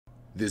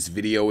This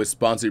video is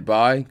sponsored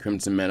by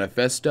Crimson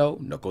Manifesto,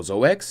 Knuckles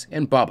OX,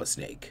 and Baba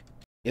Snake.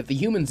 If the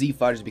human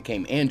Z-Fighters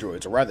became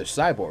androids, or rather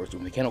cyborgs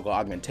with mechanical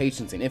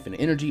augmentations and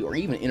infinite energy or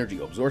even energy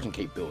absorption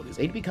capabilities,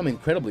 they'd become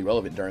incredibly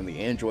relevant during the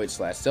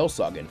Android/Cell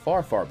saga and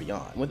far, far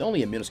beyond, with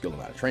only a minuscule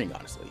amount of training,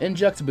 honestly. In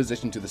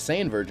juxtaposition to the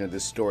Saiyan version of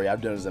this story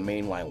I've done as a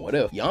mainline what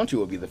if, Yamcha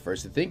would be the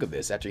first to think of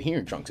this after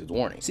hearing Trunks'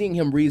 warning, seeing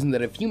him reason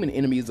that if human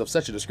enemies of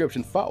such a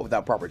description fought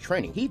without proper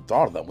training, he'd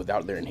thought of them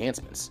without their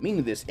enhancements,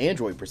 meaning this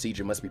android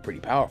procedure must be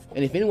pretty powerful,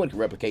 and if anyone could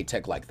replicate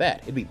tech like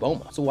that, it'd be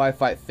Bulma. So why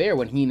fight fair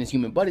when he and his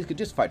human buddies could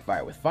just fight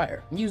fire with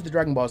fire, and use the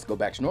Dragon Balls to go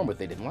back to normal if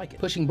they didn't like it,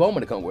 pushing Bulma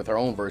to come up with her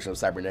own version of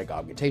cybernetic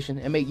augmentation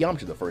and make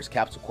Yamcha the first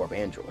Capsule Corp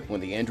android.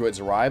 When the androids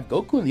arrive,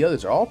 Goku and the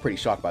others are all pretty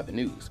shocked by the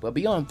news, but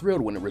beyond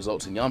thrilled when it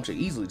results in Yamcha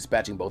easily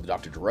dispatching both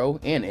Dr. Gero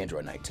and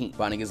Android 19.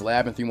 Finding his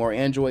lab and 3 more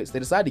androids, they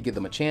decide to give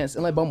them a chance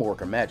and let Bulma work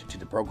her magic to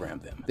deprogram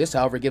them. This,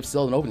 however, gives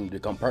Cell an opening to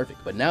become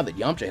perfect, but now that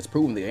Yamcha has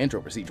proven the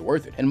android procedure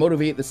worth it and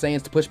motivated the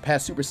Saiyans to push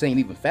past Super Saiyan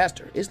even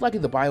faster, it's likely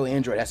the bio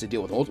android has to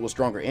deal with multiple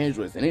stronger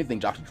androids than anything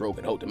Dr. Gero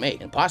could hope to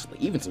make, and possibly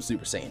even some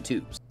Super Saiyan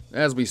 2s.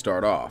 As we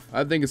start off,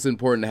 I think it's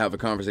important to have a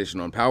conversation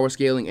on power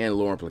scaling and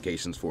lore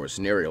implications for a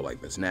scenario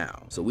like this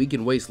now, so we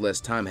can waste less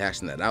time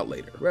hashing that out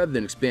later, rather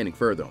than expanding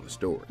further on the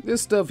story.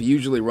 This stuff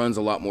usually runs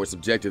a lot more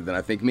subjective than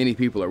I think many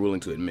people are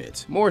willing to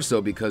admit, more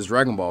so because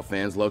Dragon Ball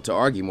fans love to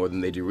argue more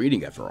than they do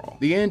reading after all.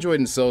 The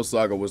Android and Cell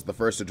saga was the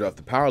first to drop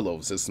the power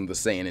level system the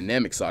Saiyan and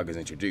Namek sagas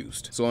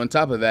introduced, so on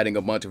top of adding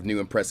a bunch of new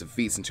impressive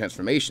feats and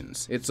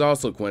transformations, it's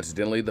also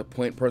coincidentally the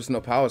point personal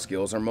power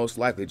skills are most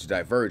likely to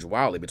diverge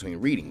wildly between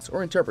readings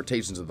or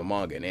interpretations of the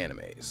manga and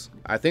animes.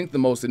 I think the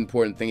most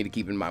important thing to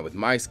keep in mind with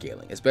my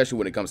scaling, especially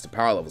when it comes to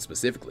power level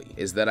specifically,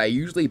 is that I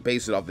usually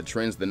base it off the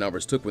trends the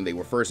numbers took when they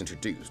were first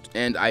introduced,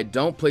 and I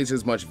don't place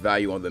as much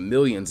value on the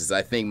millions as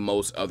I think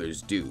most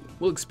others do.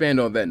 We'll expand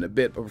on that in a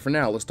bit, but for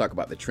now let's talk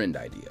about the trend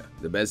idea.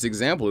 The best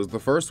example is the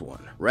first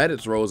one.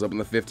 Raditz rolls up in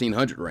the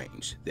 1500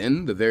 range.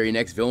 Then the very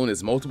next villain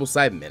is multiple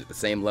Cybermen at the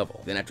same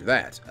level. Then after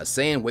that, a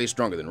Saiyan way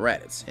stronger than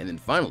Raditz, and then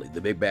finally the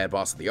big bad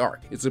boss of the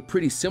arc. It's a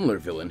pretty similar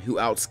villain who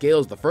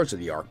outscales the first of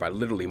the arc by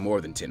literally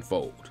more than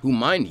tenfold, who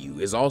mind you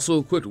is also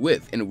equipped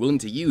with and willing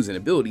to use an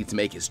ability to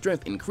make his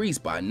strength increase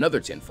by another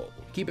tenfold.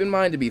 Keep in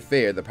mind, to be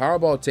fair, the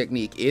Powerball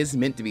technique is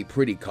meant to be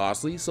pretty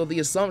costly, so the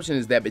assumption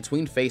is that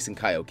between facing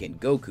Kaioken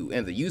Goku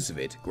and the use of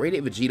it, Grade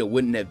 8 Vegeta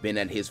wouldn't have been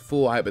at his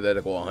full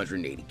hypothetical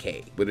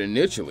 180k. But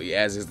initially,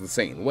 as is the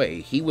same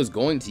way, he was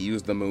going to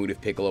use the moon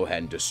if Piccolo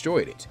hadn't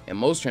destroyed it, and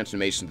most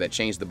transformations that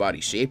change the body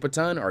shape a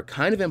ton are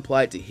kind of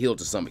implied to heal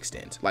to some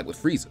extent, like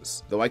with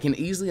Frieza's, though I can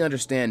easily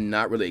understand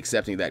not really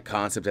accepting that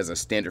concept as a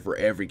standard for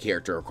every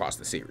character across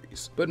the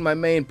series. But my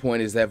main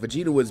point is that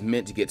Vegeta was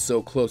meant to get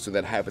so close to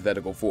that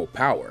hypothetical full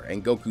power,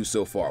 and Goku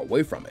so far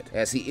away from it,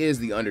 as he is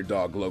the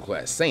underdog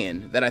low-class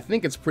Saiyan, that I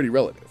think it's pretty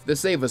relative. The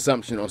safe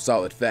assumption on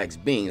solid facts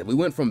being that we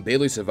went from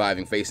barely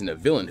surviving facing a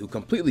villain who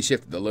completely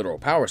shifted the literal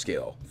power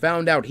scale,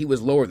 found out he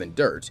was lower than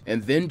dirt,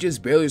 and then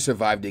just barely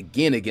survived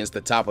again against the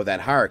top of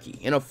that hierarchy,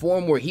 in a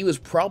form where he was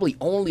probably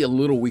only a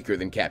little weaker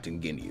than Captain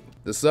Ginyu.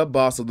 The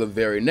sub-boss of the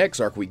very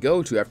next arc we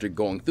go to after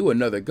going through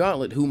another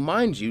gauntlet who,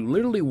 mind you,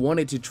 literally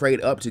wanted to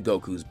trade up to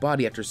Goku's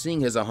body after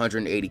seeing his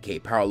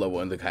 180k power level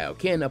in the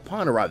Kaioken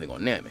upon arriving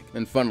on Namek.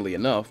 And funnily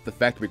enough, the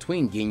factor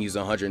between Ginyu's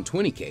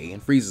 120k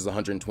and Frieza's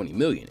 120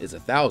 million is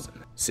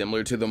 1000,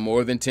 similar to the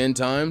more than 10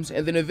 times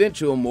and then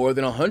eventual more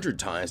than 100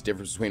 times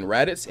difference between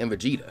Raditz and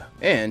Vegeta.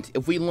 And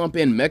if we lump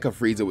in Mecha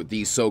Frieza with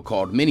these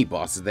so-called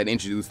mini-bosses that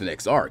introduce the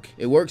next arc,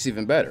 it works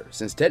even better,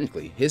 since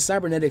technically his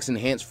cybernetics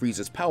enhance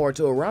Frieza's power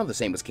to around the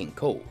same as King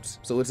Cold's.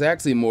 So it's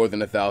actually more than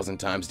 1000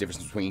 times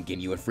difference between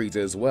Ginyu and Frieza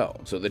as well,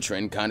 so the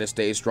trend kinda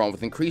stays strong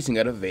with increasing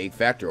at a vague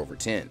factor over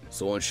 10.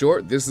 So in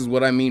short, this is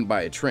what I mean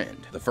by a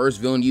trend. The first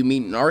villain you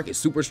meet in arc is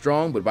super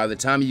strong, but by the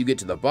time you get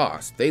to the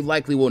boss, they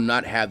likely will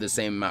not have the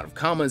same amount of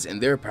commas in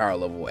their power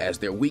level as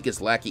their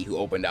weakest lackey who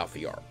opened out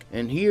the arc.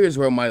 And here's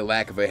where my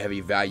lack of a heavy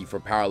value for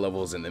power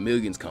levels in the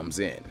millions comes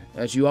in,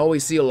 as you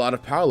always see a lot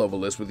of power level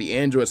lists with the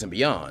androids and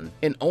beyond,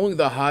 and only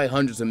the high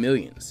hundreds of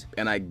millions,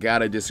 and I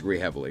gotta disagree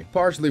heavily.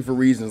 Partially for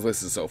reasons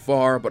listed so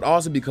far, but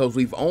also because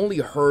we've only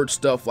heard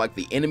stuff like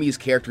the enemies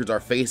characters are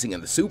facing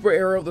in the super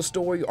era of the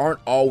story aren't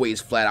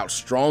always flat out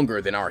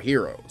stronger than our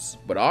heroes,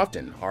 but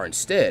often are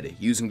instead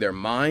using their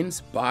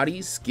minds,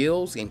 bodies,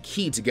 skills, and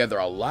ki together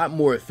a lot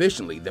more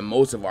efficiently than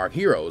most of our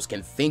heroes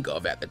can think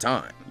of at the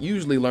time,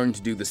 usually learning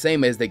to do the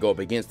same as they go up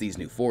against these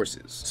new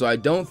forces. So I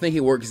don't think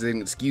it works as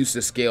an excuse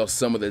to scale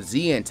some of the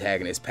Z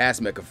antagonists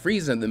past Mecha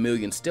Frieza and the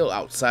millions still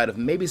outside of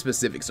maybe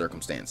specific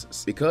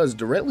circumstances, because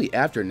directly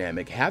after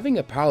Namek, having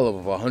a power level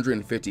of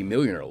 150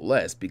 million or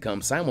less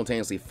becomes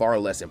simultaneously far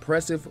less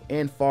impressive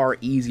and far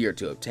easier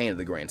to obtain in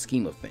the grand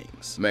scheme of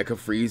things. Mecha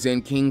Frieza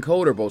and King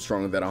Cold are both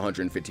stronger than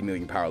 150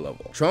 million power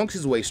level. Trunks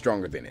is way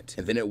stronger than it,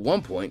 and then at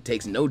one point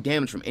takes no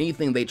damage from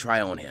anything they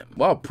try on him,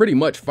 while pretty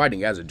much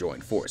fighting as a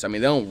joint force. I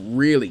mean, they don't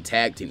really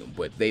tag team him,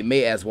 but they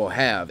may as well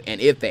have, and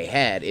if they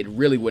had, it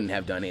really wouldn't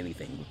have done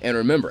anything. And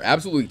remember,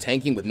 absolutely simply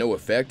tanking with no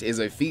effect is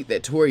a feat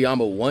that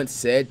Toriyama once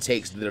said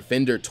takes the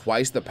defender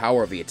twice the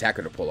power of the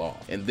attacker to pull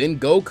off. And then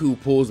Goku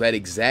pulls that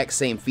exact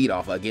same feat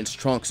off against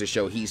Trunks to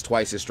show he's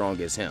twice as strong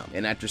as him.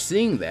 And after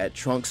seeing that,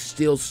 Trunks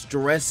still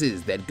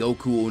stresses that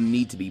Goku will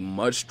need to be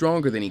much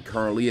stronger than he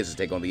currently is to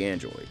take on the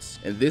androids.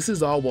 And this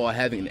is all while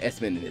having an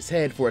estimate in his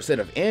head for a set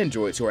of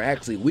androids who are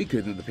actually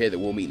weaker than the pair that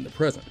we'll meet in the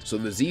present. So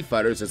the Z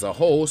Fighters as a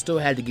whole still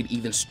had to get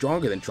even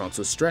stronger than Trunks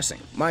was stressing.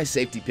 My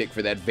safety pick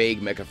for that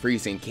vague Mecha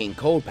Frieza and King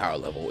Cold power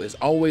level is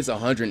always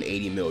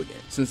 180 million,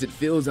 since it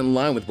feels in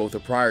line with both the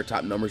prior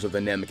top numbers of the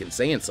Namek and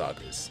Saiyan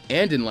sagas,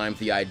 and in line with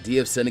the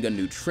idea of setting a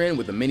new trend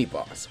with the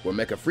mini-boss, where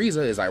Mecha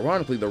Frieza is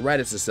ironically the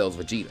Raditz of Cell's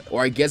Vegeta.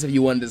 Or I guess if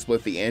you wanted to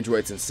split the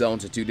androids and Cell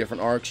into two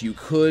different arcs, you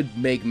could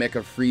make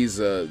Mecha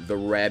Frieza the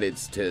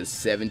Raditz to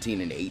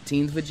 17 and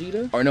 18th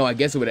Vegeta? Or no, I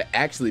guess it would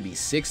actually be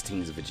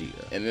 16th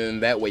Vegeta, and then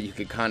that way you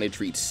could kinda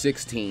treat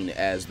 16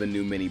 as the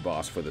new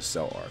mini-boss for the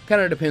Cell arc.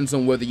 Kinda depends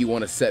on whether you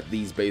want to set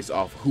these based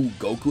off who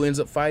Goku ends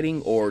up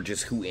fighting, or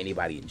just who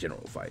anybody in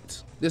general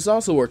fights. This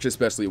also works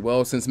especially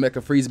well since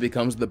Mecha Frieza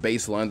becomes the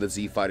baseline the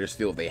Z Fighters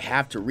feel they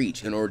have to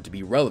reach in order to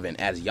be relevant,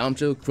 as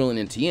Yamcha, Krillin,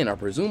 and Tien are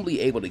presumably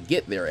able to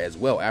get there as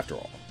well after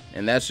all.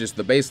 And that's just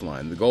the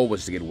baseline. The goal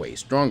was to get way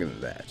stronger than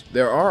that.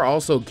 There are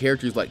also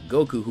characters like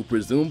Goku who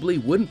presumably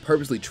wouldn't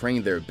purposely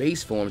train their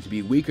base form to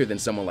be weaker than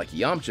someone like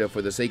Yamcha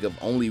for the sake of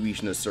only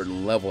reaching a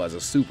certain level as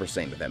a Super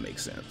Saiyan, if that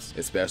makes sense.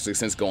 Especially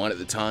since Gohan at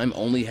the time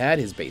only had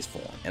his base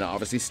form, and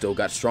obviously still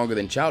got stronger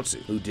than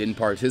Chiaotzu, who didn't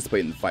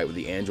participate in the fight with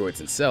the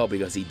androids and Cell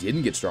because he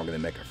didn't get stronger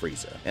than Mecha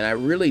Frieza. And I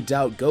really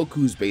doubt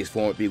Goku's base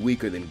form would be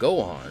weaker than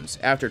Gohan's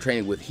after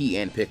training with he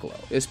and Piccolo,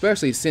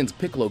 especially since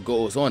Piccolo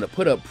goes on to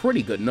put up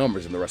pretty good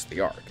numbers in the rest of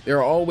the arc. There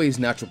are always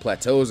natural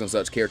plateaus and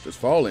such characters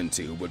fall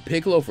into, but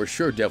Piccolo for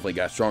sure definitely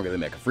got stronger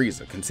than Mecha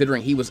Frieza,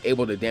 considering he was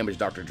able to damage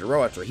Dr.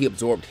 Gero after he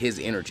absorbed his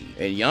energy,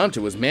 and Yamcha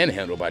was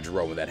manhandled by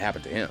Gero when that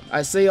happened to him.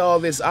 I say all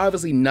this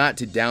obviously not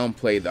to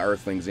downplay the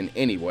Earthlings in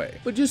any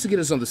way, but just to get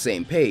us on the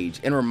same page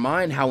and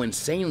remind how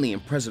insanely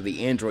impressive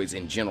the androids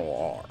in general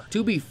are.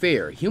 To be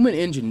fair, human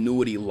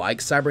ingenuity like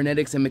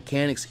cybernetics and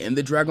mechanics in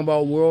the Dragon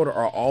Ball world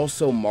are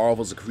also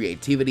marvels of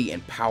creativity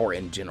and power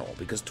in general,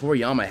 because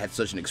Toriyama had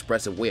such an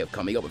expressive way of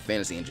coming up with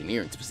fantasy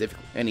engineering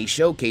specifically, and he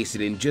showcased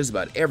it in just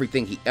about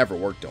everything he ever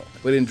worked on.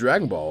 But in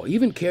Dragon Ball,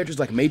 even characters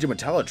like Major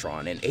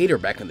Metalitron and Eighter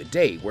back in the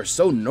day were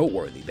so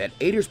noteworthy that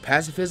Eighter's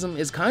pacifism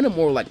is kind of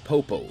more like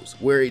Popo's,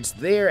 where it's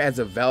there as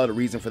a valid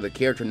reason for the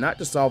character not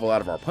to solve a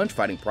lot of our punch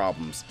fighting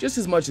problems just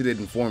as much as it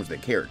informs the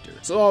character.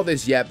 So all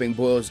this yapping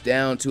boils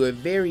down to a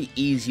very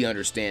easy to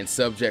understand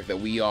subject that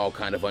we all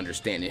kind of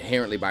understand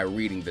inherently by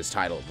reading this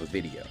title of the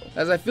video,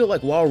 as I feel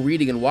like while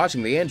reading and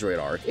watching the Android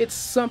arc, it's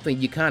something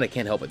you kinda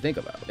can't help but think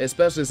about,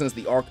 especially since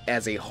the arc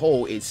as a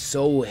whole is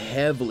so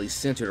heavily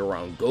centered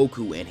around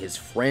Goku and his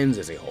friends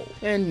as a whole,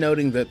 and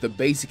noting that the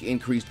basic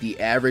increase the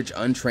average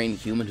untrained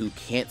human who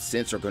can't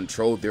sense or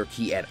control their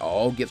ki at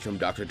all gets from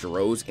Dr.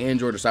 Gero's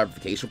android or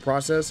cybernification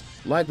process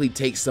likely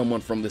takes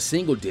someone from the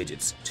single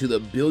digits to the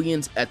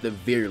billions at the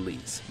very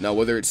least. Now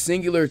whether it's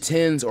singular,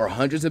 tens, or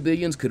hundreds of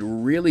billions could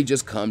really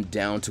just come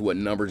down to what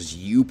numbers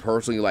you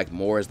personally like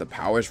more as the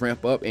powers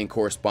ramp up in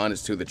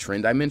correspondence to the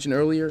trend I mentioned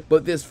earlier,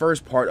 but this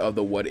first part of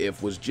the what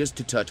if was just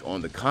to touch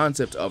on the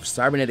concept of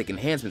cybernetic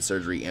enhancement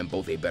surgery in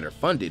both a better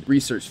funded,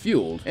 research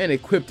fueled, and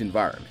equipped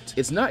environment.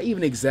 It's not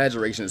even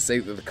exaggeration to say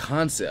that the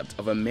concept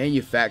of a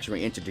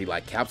manufacturing entity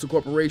like Capsule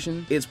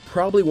Corporation is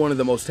probably one of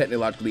the most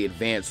technologically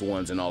advanced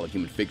ones in all of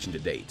human fiction to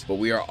date, but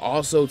we are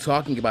also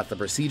talking about the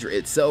procedure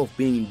itself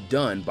being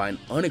done by an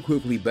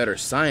unequivocally better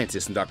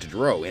scientist than Dr.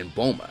 Gero and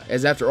Bulma,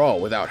 as after all,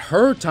 without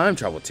her time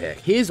travel tech,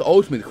 his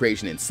ultimate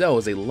creation in Cell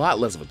is a lot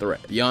less of a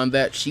threat. Beyond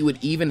that, she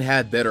would even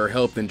have better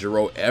help than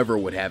Gero ever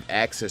would have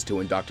access to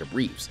in Dr.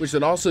 Briefs, which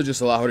would also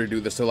just allow her to do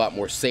this a lot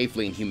more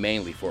safely and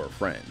humanely for her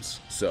friends.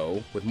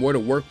 So, with more to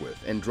work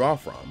with and draw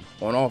from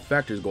on all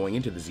factors going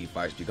into the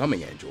Z-Fighters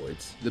becoming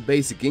androids, the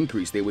basic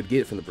increase they would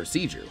get from the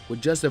procedure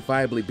would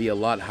justifiably be a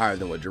lot higher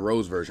than what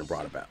Gero's version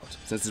brought about,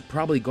 since it's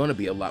probably going to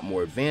be a lot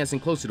more advanced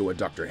and closer to what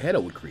Dr.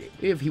 Hedo would create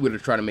if he were to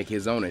try to make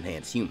his own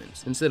enhanced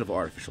humans instead of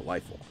artificial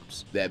life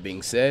forms. That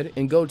being said,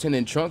 in Goten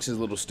and Trunks'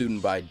 little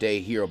student by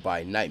day, hero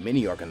by night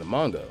mini arc in the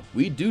manga,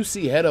 we do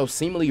see Hedo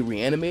seemingly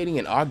reanimating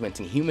and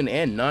augmenting human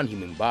and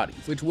non-human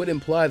bodies, which would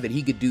imply that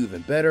he could do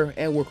even better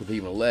and work with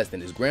even less than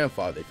his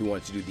grandfather if he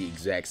wanted to do the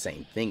exact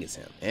same thing as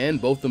him.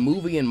 And both the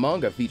movie and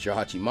manga feature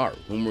Hachimaru,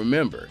 whom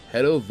remember,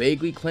 Hedo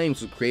vaguely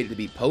claims was created to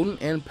be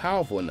potent and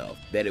powerful enough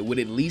that it would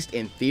at least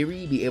in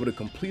theory be able to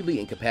completely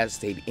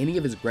incapacitate any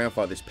of his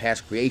grandfather's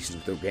past creations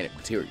with organic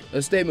material.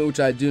 A statement which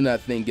I do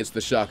not think gets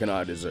the shock and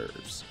awe it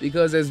deserves,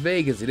 because as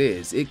vague as it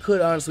is, it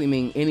could honestly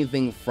mean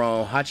anything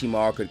from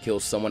Hachimaru could kill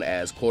someone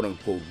as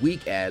quote-unquote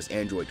weak as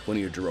Android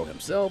 20 or Gero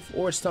himself,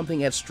 or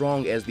something as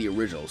strong as as the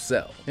original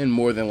Cell, and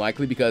more than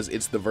likely because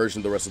it's the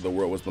version the rest of the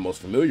world was the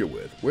most familiar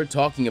with. We're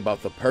talking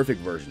about the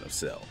perfect version of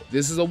Cell.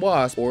 This is a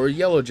Wasp or a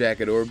Yellow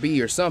Jacket or a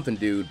Bee or something,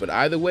 dude, but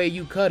either way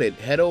you cut it,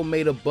 Hedo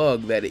made a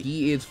bug that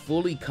he is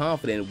fully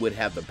confident would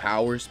have the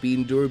power, speed,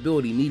 and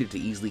durability needed to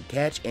easily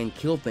catch and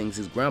kill things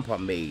his grandpa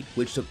made,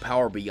 which took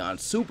power beyond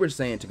Super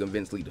Saiyan to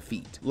convincingly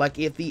defeat. Like,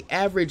 if the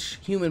average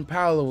human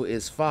power level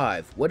is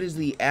 5, what is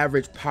the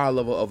average power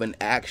level of an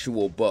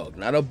actual bug?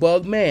 Not a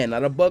bug man,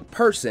 not a bug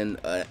person,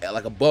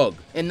 like a bug.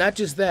 And not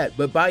just that,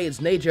 but by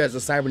its nature as a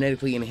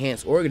cybernetically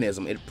enhanced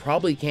organism, it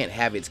probably can't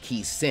have its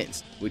ki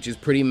sensed, which is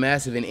pretty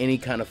massive in any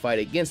kind of fight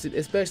against it,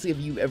 especially if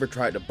you've ever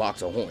tried to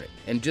box a hornet.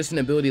 And just an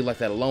ability like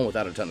that alone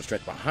without a ton of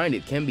strength behind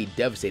it can be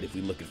devastating if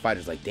we look at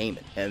fighters like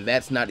Daimon. And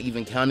that's not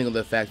even counting on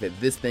the fact that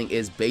this thing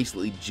is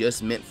basically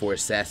just meant for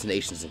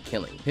assassinations and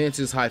killing. Hence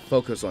his high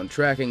focus on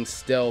tracking,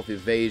 stealth,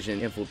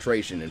 evasion,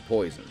 infiltration, and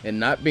poison. And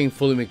not being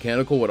fully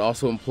mechanical would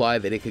also imply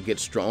that it could get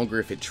stronger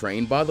if it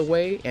trained, by the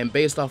way, and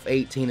based off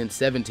 18 and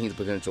 17's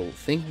potential,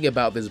 thinking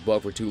about this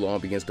bug for too long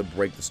begins to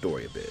break the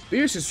story a bit.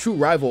 Fierce's true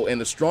rival and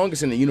the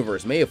strongest in the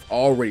universe may have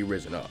already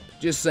risen up.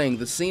 Just saying,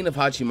 the scene of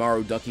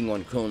Hachimaru dunking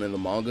on Krillin in the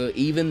manga,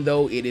 even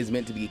though it is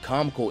meant to be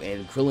comical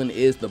and Krillin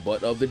is the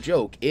butt of the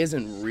joke,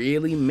 isn't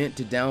really meant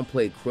to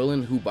downplay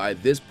Krillin, who by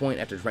this point,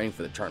 after training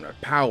for the Turn of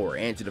Power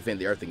and to defend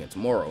the Earth against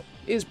Moro,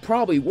 is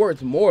probably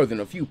worth more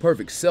than a few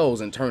perfect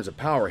cells in terms of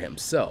power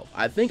himself.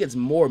 I think it's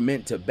more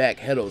meant to back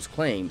Hedo's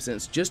claim,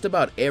 since just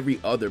about every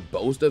other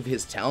boast of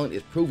his talent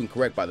is proven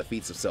correct by the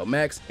feats of Cell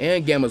Max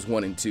and Gammas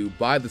 1 and 2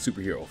 by the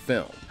superhero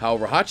film.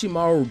 However,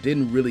 Hachimaru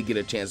didn't really get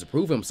a chance to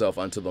prove himself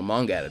until the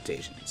manga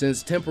adaptation,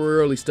 since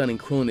temporarily stunning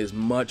Krillin is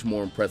much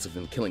more impressive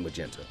than killing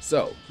Magenta.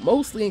 So,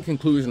 mostly in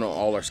conclusion on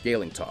all our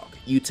scaling talk,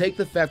 you take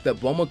the fact that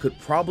Bulma could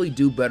probably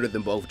do better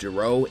than both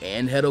Jiro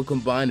and Hedo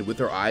combined with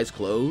her eyes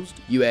closed,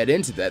 you add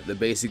into that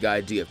the basic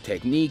idea of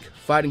technique,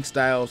 fighting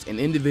styles, and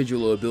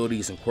individual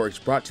abilities and quirks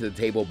brought to the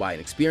table by an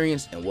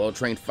experienced and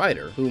well-trained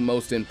fighter, who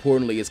most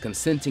importantly is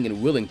consenting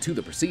and willing to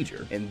the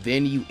procedure, and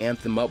then you amp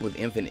them up with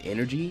infinite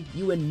energy,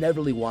 you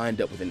inevitably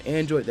wind up with an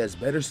android that's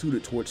better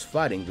suited towards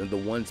fighting than the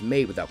ones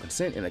made without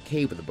consent in a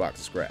cave with a box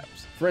of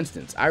scraps. For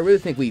instance, I really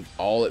think we've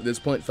all at this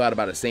point thought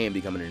about a Saiyan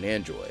becoming an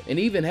android, and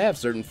even have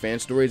certain fan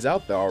stories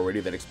out there already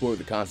that explore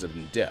the concept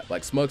in depth,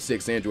 like Smug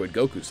 6's Android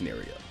Goku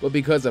scenario. But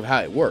because of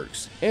how it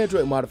works,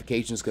 android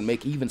modifications can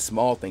make even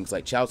small things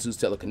like Chiaotzu's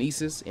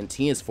telekinesis and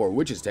Tien's Four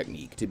Witches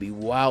technique to be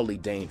wildly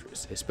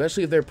dangerous,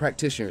 especially if their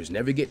practitioners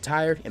never get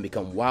tired and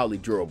become wildly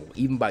durable,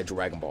 even by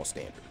Dragon Ball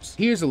standards.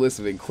 Here's a list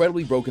of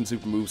incredibly broken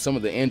super moves some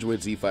of the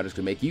Android Z fighters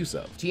could make use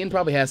of. Tien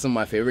probably has some of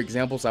my favorite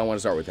examples, so I want to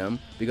start with him,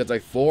 because a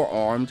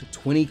 4-armed,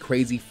 20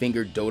 crazy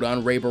fingered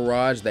Dodon Ray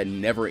barrage that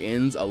never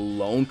ends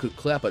alone could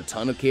clap a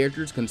ton of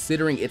characters,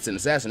 considering it's an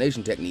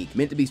assassination technique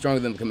meant to be stronger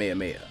than the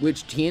Kamehameha,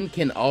 which Tien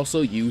can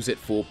also use at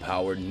full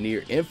power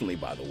near infinitely,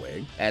 by the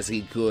way, as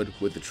he could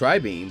with the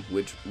Tri-Beam,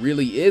 which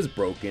really is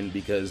broken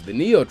because the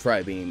Neo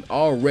Tri-Beam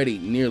already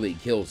nearly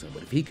kills him.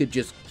 But if he could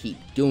just keep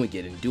doing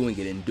it and doing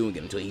it and doing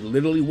it until he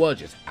literally was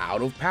just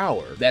out of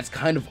power, that's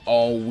kind of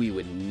all we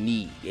would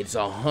need. It's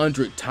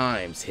 100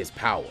 times his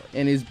power,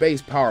 and his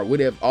base power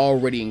would have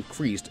already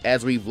increased,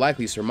 as we've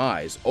likely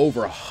surmised,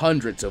 over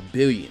hundreds of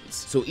billions.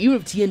 So even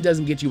if Tien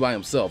doesn't get you by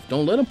himself,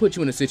 don't let him put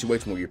you in a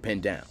situation where you're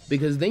pinned down,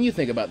 because then you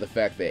think about the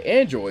fact that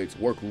androids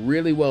work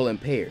really well in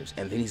pairs,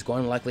 and then he's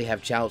going to likely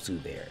have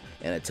Chiaotzu there,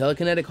 and a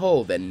telekinetic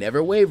hold that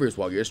never wavers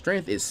while your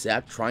strength is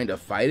sapped trying to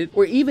fight it,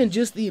 or even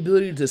just the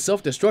ability to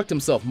self-destruct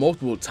himself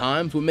multiple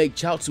times would make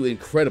Chiaotzu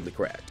incredibly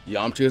cracked.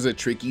 Yamcha is a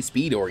tricky,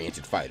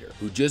 speed-oriented fighter,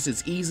 who just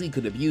as easily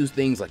could abuse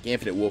things like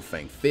infinite Wolf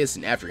Fang fists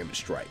and after him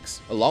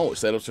strikes. Along with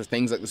setups for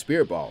things like the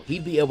Spirit Ball,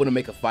 he'd be able to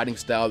make a fighting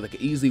style that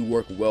could easily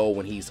work well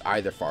when he's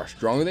either far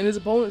stronger than his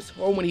opponents,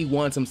 or when he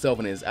wants himself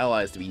and his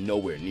allies to be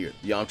nowhere near them.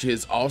 Yamcha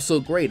is also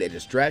great at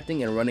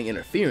distracting and running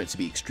interference to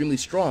be extremely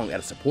strong at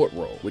a support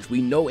role, which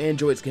we know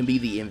androids can be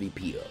the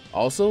MVP of.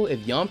 Also, if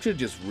Yamcha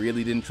just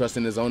really didn't trust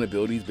in his own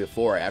abilities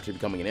before or after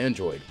becoming an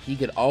android, he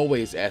could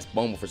always ask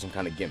Bulma for some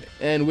kind of gimmick.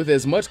 And with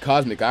as much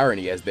cosmic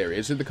irony as there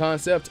is to the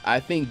concept, I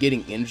think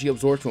getting energy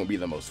absorption would be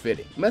the most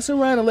fitting. Mess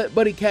around and let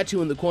Buddy catch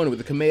you in the corner with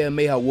the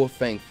Kamehameha Wolf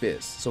Fang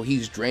fist, so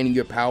he's draining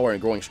your power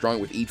and growing strong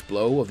with each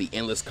blow of the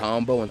endless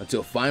combo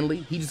until finally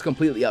he just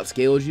completely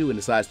outscales you and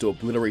decides to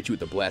obliterate you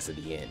with the blast at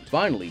the end.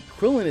 Finally,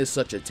 Krillin is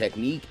such a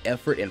technique,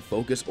 effort, and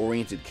focus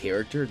oriented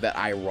character that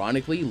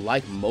ironically,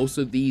 like most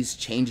of these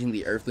changing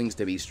the Earthlings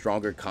to be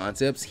stronger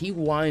concepts, he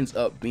winds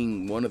up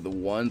being one of the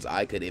ones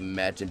I could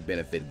imagine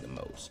benefiting the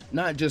most.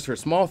 Not just for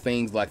small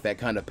things like that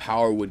kind of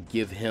power would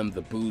give him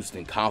the boost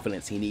and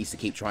confidence he needs to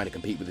keep trying to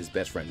compete with his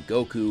best friend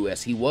Goku,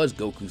 as he was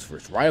Goku's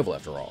first rival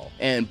after all,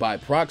 and by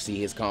proxy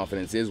his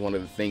confidence is one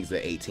of the things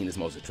that 18 is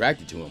most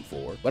attracted to him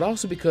for, but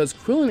also because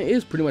Krillin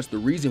is pretty much the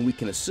reason we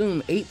can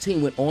assume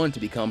 18 went on to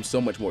become so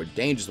much more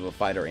dangerous of a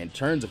fighter in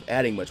terms of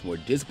adding much more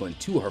discipline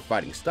to her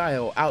fighting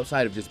style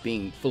outside of just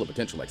being full of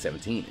potential like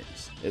 17 18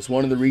 is. It's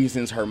one of the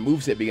reasons her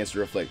moveset begins to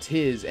reflect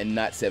his and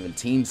not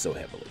 17 so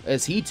heavily,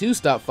 as he too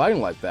stopped fighting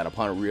like that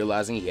upon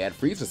realizing he had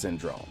Frieza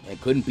syndrome and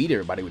couldn't beat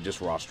everybody with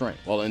just raw strength.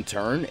 While in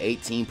turn,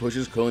 18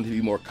 pushes Krillin to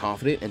be more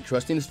confident and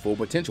trusting his full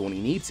potential when he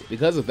needs it.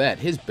 Because of that,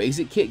 his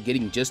basic kit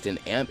getting just an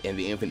amp and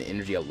the infinite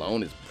energy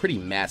alone is pretty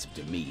massive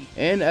to me.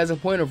 And as a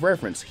point of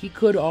reference, he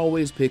could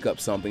always pick up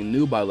something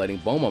new by letting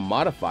Bulma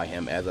modify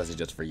him as I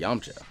suggested for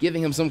Yamcha,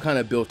 giving him some kind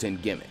of built-in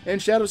gimmick.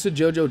 And shoutouts to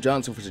JoJo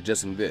Johnson for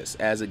suggesting this,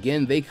 as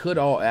again, they could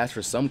all ask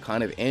for some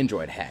kind of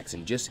android hacks,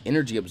 and just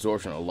energy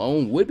absorption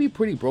alone would be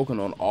pretty broken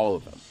on all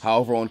of them.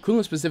 However, on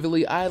Krillin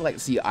specifically, I'd like to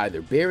see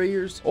either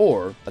barriers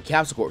or a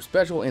Capsule Corp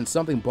special and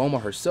something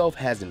Bulma herself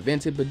has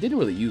invented but didn't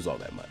really use all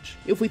that much.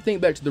 If we think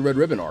back to the Red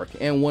Ribbon arc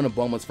and one of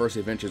Bulma's first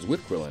adventures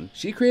with Krillin,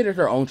 she created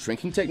her own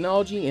shrinking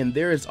technology, and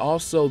there is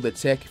also the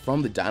tech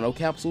from the Dino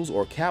Capsules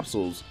or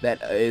capsules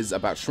that is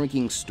about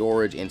shrinking,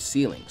 storage, and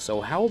sealing.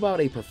 So how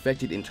about a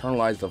perfected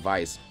internalized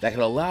device that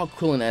could allow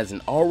Krillin, as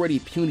an already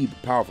puny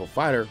but powerful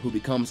fighter who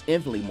becomes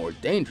infinitely more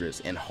dangerous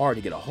and hard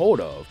to get a hold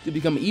of, to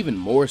become even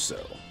more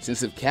so,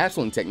 since if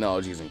capsuling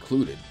technology is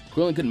included,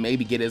 Krillin could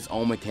maybe get his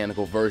own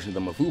mechanical version of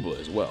the Mafubla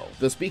as well.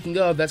 Though speaking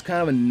of, that's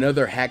kind of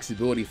another hack's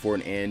ability for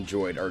an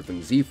android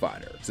Earthling Z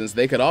fighter, since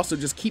they could also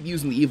just keep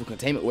using the evil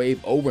containment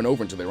wave over and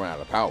over until they run out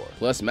of power.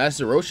 Plus,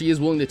 Master Roshi is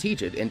willing to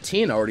teach it, and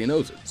Tien already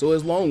knows it. So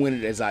as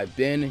long-winded as I've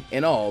been,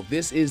 and all,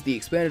 this is the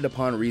expanded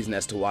upon reason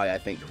as to why I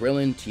think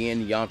Krillin,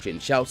 Tien, Yamcha,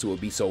 and Chiaotzu would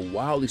be so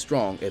wildly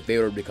strong if they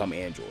were to become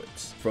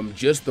androids. From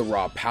just the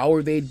raw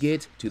power they'd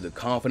get, to the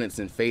confidence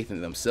and faith in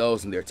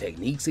themselves and their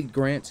techniques it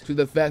grants, to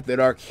the fact that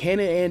our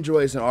canon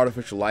androids and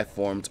artificial life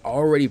forms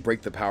already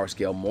break the power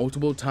scale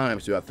multiple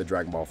times throughout the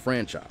Dragon Ball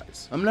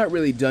franchise. I'm not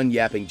really done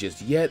yapping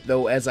just yet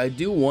though, as I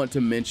do want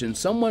to mention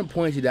someone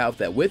pointed out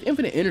that with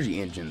infinite energy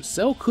engines,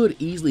 Cell could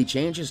easily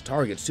change his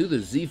targets to the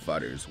Z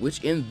fighters,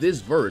 which in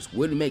this verse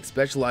would make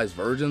specialized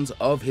versions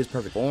of his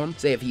perfect form,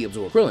 say if he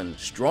absorbed Krillin,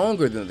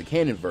 stronger than the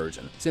canon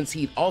version, since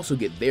he'd also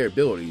get their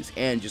abilities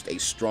and just a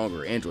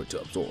stronger android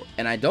to absorb.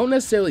 And I don't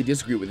necessarily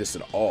disagree with this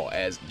at all,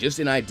 as just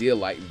an idea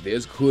like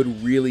this could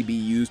really be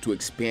used to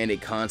expand a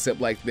concept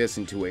like this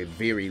into a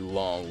very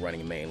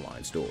long-running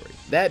mainline story.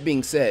 That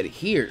being said,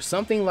 here,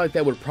 something like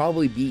that would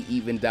probably be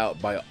evened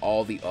out by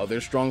all the other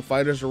strong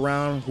fighters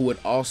around, who would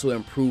also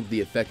improve the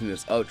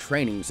effectiveness of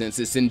training, since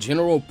it's in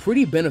general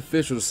pretty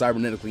beneficial to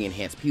cybernetically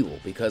enhanced people,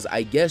 because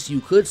I guess you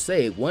could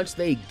say once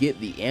they get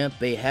the amp,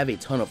 they have a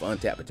ton of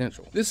untapped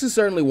potential. This is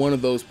certainly one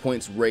of those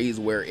points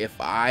raised where if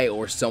I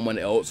or someone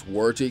else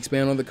were to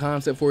expand on the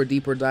concept for a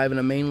deeper dive in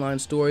a mainline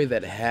story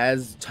that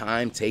has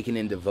time taken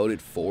and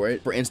devoted for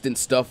it, for instance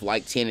stuff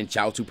like Tien and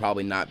Chiaotzu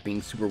probably not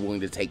being super willing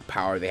to take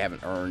power they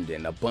haven't earned,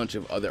 and a bunch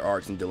of other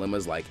arcs and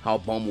dilemmas like how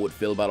Bulma would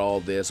feel about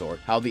all this, or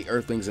how the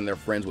Earthlings and their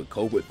friends would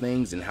cope with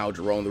things, and how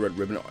Jerome and the Red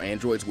Ribbon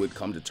androids would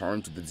come to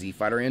terms with the Z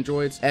Fighter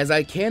androids, as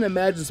I can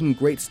imagine some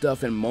great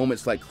stuff in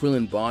moments like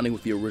Krillin bonding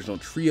with the original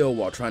trio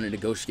while trying to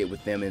negotiate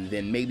with them, and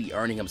then maybe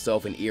earning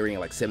himself an earring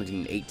at like 17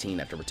 and 18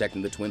 after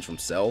protecting the twins from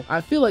Cell.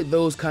 I feel like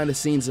those kind of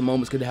scenes and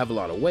moments could have a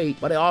lot of weight,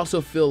 but I also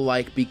feel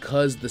like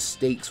because the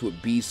stakes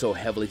would be so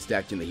heavily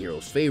stacked in the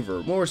hero's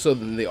favor, more so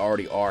than they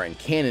already are in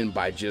canon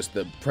by just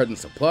the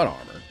presence of plot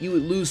armor, you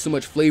would lose so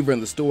much flavor in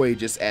the story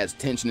just as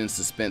tension and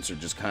suspense are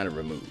just kind of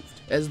removed.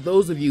 As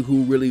those of you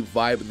who really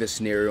vibe with this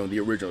scenario in the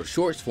original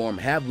shorts form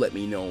have let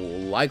me know and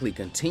will likely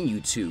continue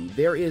to,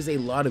 there is a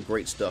lot of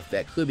great stuff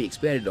that could be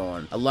expanded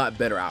on a lot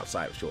better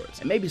outside of shorts,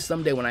 and maybe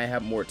someday when I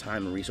have more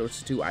time and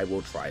resources to, I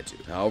will try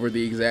to. However, at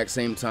the exact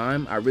same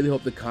time, I really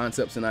hope the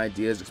concepts and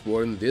ideas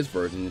explored in this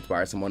version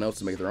inspire someone else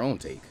to make their own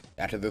take.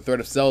 After the threat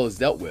of Cell is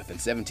dealt with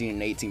and 17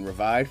 and 18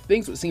 revived,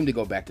 things would seem to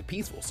go back to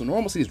peaceful, so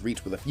normalcy is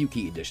reached with a few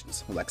key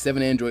additions, with like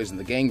 7 androids in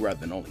the gang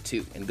rather than only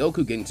 2, and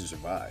Goku getting to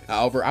survive.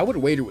 However, I would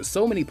wager with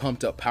so many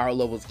pumped up power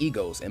levels,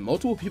 egos, and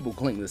multiple people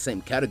claiming the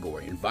same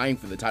category and vying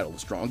for the title of the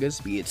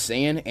strongest, be it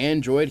Saiyan,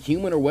 android,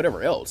 human, or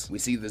whatever else, we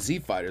see the Z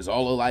fighters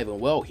all alive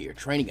and well here,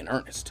 training in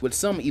earnest, with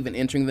some even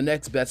entering the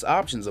next best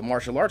options of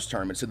martial arts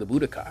tournaments to the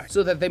Budokai,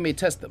 so that they may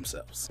test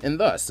themselves. And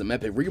thus, some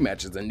epic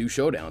rematches and new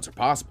showdowns are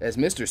possible, as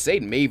Mr.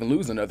 Satan may even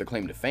lose another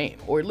claim to fame,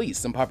 or at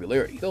least some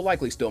popularity, though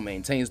likely still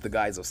maintains the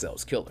guise of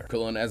Cell's killer.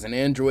 Krillin as an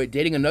android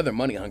dating another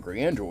money-hungry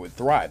android would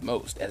thrive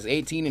most, as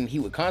 18 and he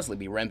would constantly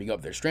be ramping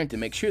up their strength to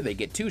make sure they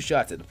get 2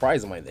 shots at the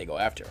prize money they go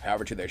after.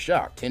 However, to their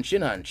shock,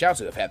 Tenshinhan and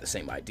Chiaotzu have had the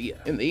same idea,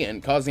 in the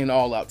end causing an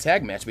all-out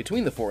tag match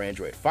between the 4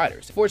 android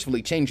fighters,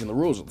 forcefully changing the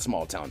rules of the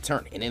small town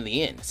tourney, and in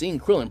the end, seeing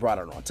Krillin brought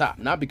out on top,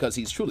 not because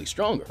he's truly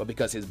stronger, but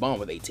because his bond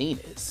with 18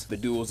 is. The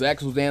duel's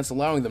axle dance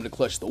allowing them to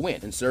clutch the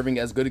win, and serving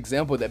as a good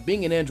example that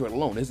being an android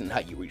alone isn't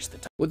how you reach the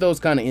top. With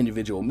those kind of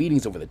individual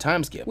meetings over the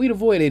time skip, we'd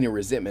avoid any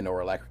resentment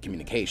or lack of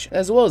communication,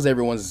 as well as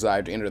everyone's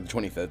desire to enter the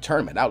 25th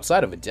tournament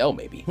outside of Videl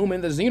maybe, whom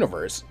in this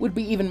universe would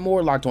be even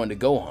more locked on to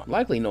Gohan,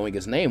 likely knowing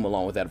his name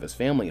along with that of his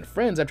family and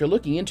friends after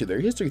looking into their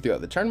history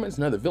throughout the tournaments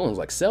and other villains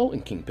like Cell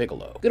and King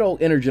Piccolo. Good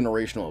old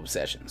intergenerational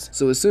obsessions.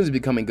 So as soon as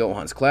becoming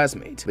Gohan's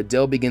classmate,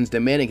 Videl begins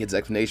demanding his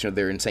explanation of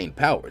their insane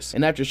powers,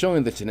 and after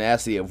showing the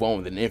tenacity of one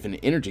with an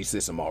infinite energy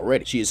system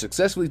already, she is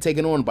successfully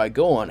taken on by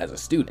Gohan as a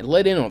student and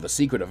let in on the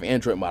secret of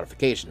android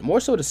modification, more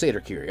so to sate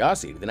her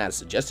curiosity than out of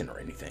suggestion or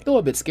anything. Though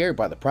a bit scared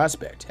by the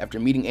prospect, after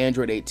meeting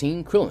Android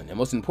 18, Krillin, and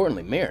most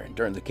importantly Marin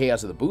during the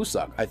chaos of the Buu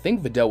saga, I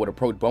think Videl would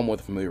approach Bulma with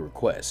a familiar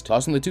request,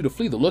 tossing the two to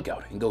flee the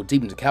lookout and go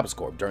deep into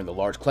Capiscorp during the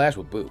large clash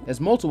with Buu, as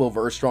multiple of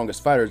Earth's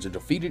strongest fighters are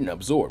defeated and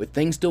absorbed, with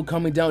things still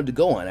coming down to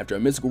Gohan after a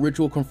mystical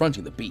ritual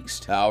confronting the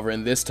beast. However,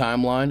 in this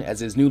timeline, as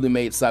his newly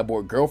made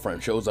cyborg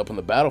girlfriend shows up on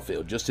the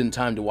battlefield just in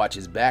time to watch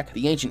his back,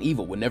 the ancient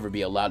evil would never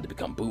be allowed to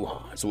become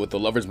Buuhan. So with the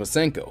lovers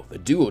Masenko, the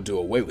duo do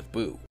away with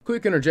Buu.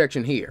 Quick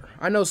interjection here.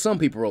 I know some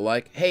people are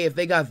like, hey, if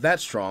they got that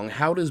strong,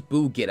 how does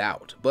Buu get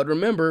out? But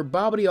remember,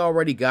 Babidi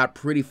already got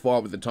pretty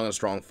far with a ton of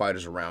strong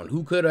fighters around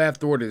who could have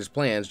thwarted his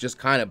plans just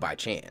kind of by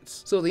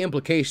chance. So the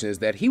implication is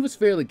that he was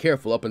fairly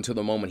careful up until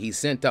the moment he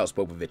sent out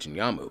Spopovich and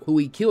Yamu, who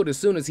he killed as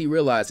soon as he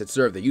realized it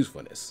served their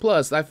usefulness.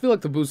 Plus, I feel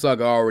like the Buu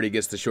saga already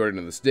gets the short end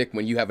of the stick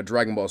when you have a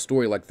Dragon Ball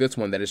story like this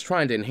one that is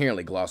trying to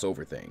inherently gloss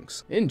over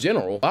things. In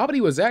general,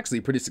 Babidi was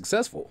actually pretty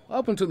successful,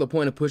 up until the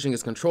point of pushing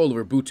his control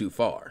over Buu too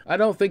far. I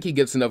don't think he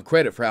gets enough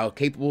credit for how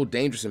capable,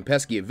 dangerous, and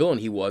pesky a villain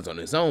he was on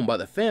his own by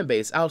the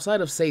fanbase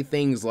outside of say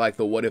things like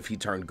the what if he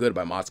turned good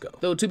by Moscow.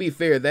 Though to be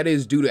fair, that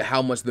is due to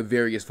how much the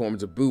various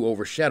forms of Buu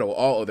overshadow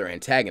all other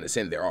antagonists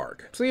in their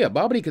arc. So yeah,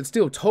 Babidi could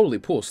still totally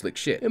pull slick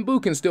shit, and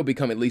Buu can still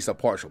become at least a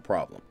partial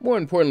problem. More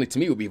importantly to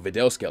me would be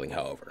Videl scaling,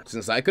 however,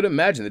 since I could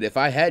imagine that if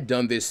I had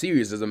done this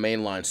series as a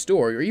mainline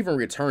story or even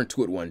returned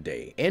to it one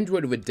day,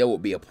 Android Videl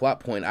would be a plot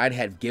point I'd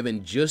have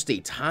given just a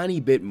tiny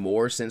bit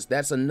more, since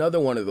that's another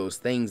one of those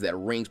things that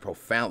rings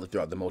profoundly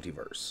throughout the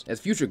multiverse, as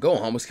future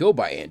Gohan was killed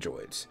by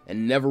androids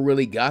and never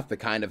really got the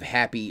kind of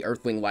happy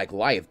earthling-like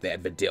life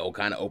that Videl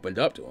kind of opened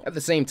up to him. At the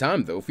same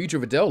time though, future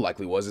Videl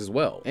likely was as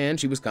well, and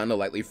she was kind of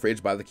lightly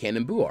fridged by the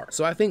canon Buu arc.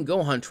 So I think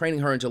Gohan training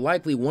her into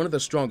likely one of the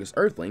strongest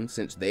earthlings,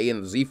 since they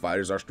and the Z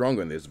fighters are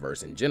stronger in this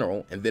verse in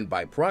general, and then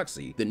by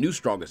proxy, the new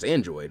strongest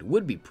android,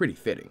 would be pretty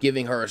fitting,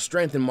 giving her a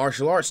strength and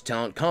martial arts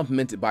talent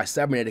complemented by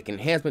cybernetic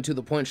enhancement to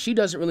the point she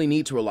doesn't really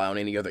need to rely on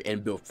any other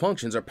inbuilt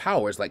functions or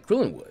powers like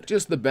Krillin would,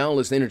 just the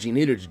boundless energy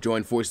needed to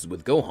join forces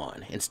with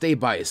Gohan and stay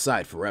by his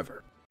side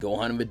forever.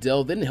 Gohan and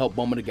Videl then help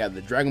Bulma to gather the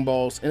Dragon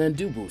Balls and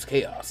undo Buu's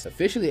chaos,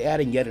 officially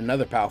adding yet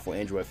another powerful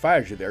android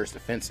fighter to the Earth's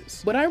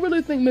defenses. But I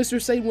really think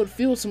Mr. Satan would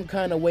feel some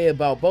kind of way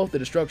about both the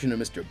destruction of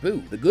Mr.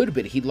 Buu, the good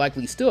bit he'd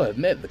likely still have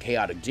met the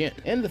chaotic Tien,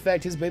 and the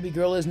fact his baby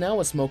girl is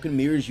now a smoke and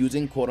mirrors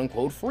using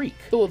quote-unquote freak.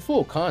 Though with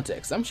full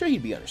context, I'm sure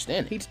he'd be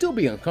understanding. He'd still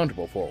be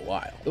uncomfortable for a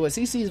while, though as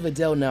he sees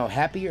Videl now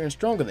happier and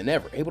stronger than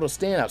ever, able to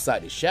stand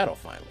outside his shadow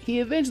finally,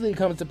 he eventually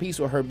comes to peace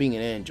with her being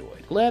an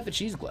android, glad that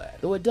she's glad,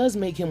 though it does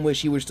make him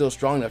wish he were still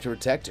strong enough to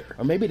protect her,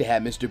 or maybe to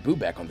have Mr. Buu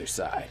back on their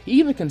side. He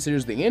even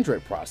considers the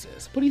android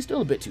process, but he's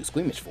still a bit too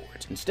squeamish for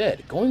it,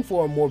 instead going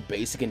for a more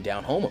basic and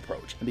down-home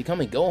approach and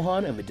becoming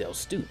Gohan and Videl's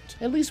student,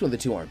 at least when the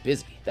two aren't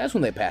busy. That's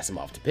when they pass him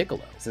off to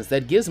Piccolo, since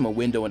that gives him a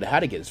window into how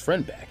to get his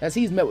friend back, as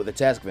he's met with the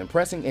task of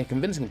impressing and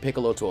convincing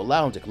Piccolo to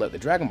allow him to collect the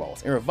Dragon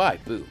Balls and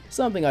revive Buu,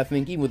 something I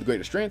think even with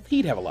greater strength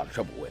he'd have a lot of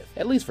trouble with,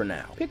 at least for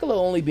now. Piccolo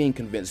only being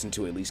convinced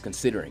into at least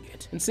considering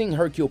it, and seeing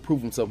Hercule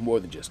prove himself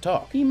more than just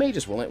talk, he may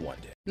just relent one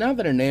day. Now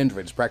that an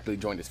android has practically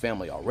joined his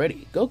family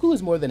already, Goku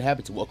is more than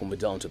happy to welcome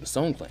Videl into the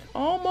Stone Clan,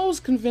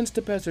 almost convinced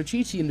to pester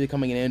Chichi into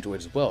becoming an android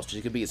as well so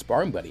she could be his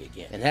sparring buddy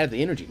again, and had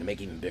the energy to make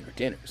even bigger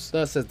dinners.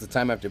 Thus, as the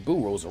time after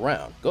Buu rolls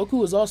around,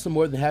 Goku is also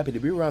more than happy to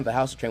be around the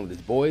house to train with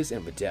his boys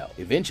and Videl,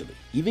 eventually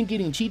even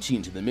getting Chichi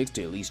into the mix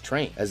to at least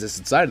train, as it's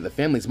decided the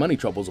family's money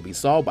troubles will be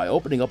solved by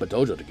opening up a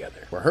dojo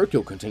together, where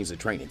Hercule continues to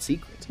train in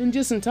secret. And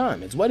just in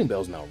time, its wedding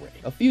bells now ring.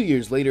 A few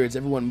years later, as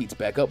everyone meets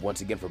back up once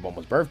again for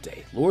Bulma's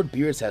birthday, Lord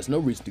Beerus has no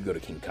reason to go to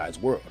King Kai's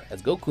world,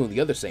 as Goku and the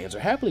other Saiyans are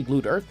happily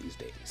glued to Earth these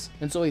days,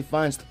 and so he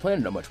finds the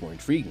planet a much more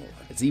intriguing one,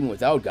 as even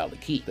without Godly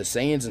Ki, the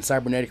Saiyans and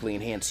cybernetically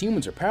enhanced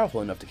humans are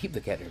powerful enough to keep the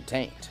cat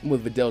entertained. And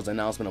with Videl's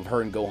announcement of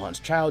her and Gohan's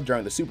child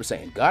during the Super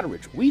Saiyan God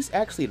ritual, Whis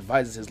actually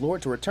advises his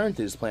lord to return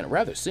to this planet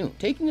rather soon,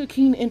 taking a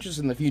keen interest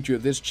in the future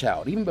of this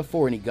child even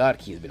before any God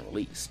Ki has been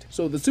released.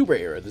 So the Super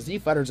Era, the Z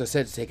Fighters are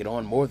set to take it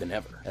on more than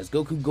ever, as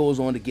Goku goes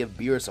on to give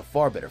Beerus a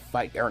far better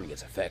fight earning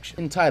his affection,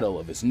 in title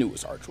of his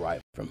newest arch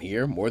rival. From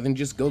here, more than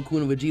just Goku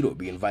and Vegeta will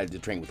be invited to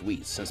train with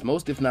Whis, since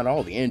most if not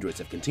all the androids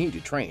have continued to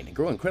train and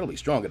grow incredibly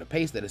strong at a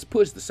pace that has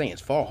pushed the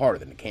Saiyans far harder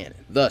than the canon.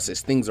 Thus, as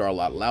things are a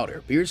lot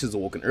louder, Beerus is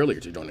awoken earlier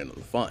to join in on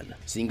the fun,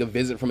 seeing a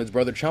visit from his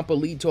brother Champa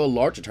lead to a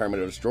larger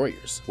tournament of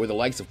destroyers, where the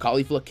likes of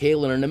Caulifla,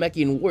 Kale, and a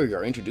Namekian warrior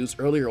are introduced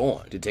earlier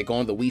on to take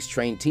on the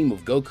Whis-trained team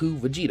of Goku,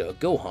 Vegeta,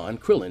 Gohan,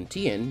 Krillin,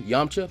 Tien,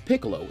 Yamcha,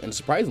 Piccolo, and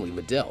surprisingly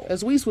Videl,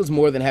 as Whis was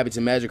more than happy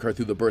to magic her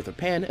through the birth of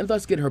Pan and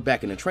thus get her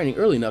back into training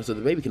early enough so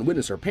the baby can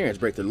witness her parents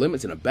break their limits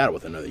points in a battle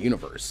with another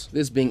universe,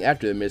 this being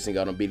after they're missing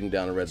out on beating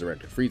down a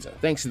resurrected Frieza.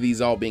 Thanks to these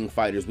all being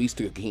fighters we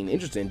took a keen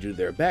interest in due to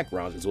their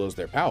backgrounds as well as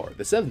their power,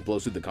 the 7th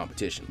blows through the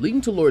competition,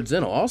 leading to Lord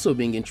Zeno also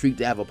being intrigued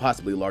to have a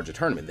possibly larger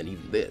tournament than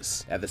even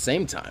this. At the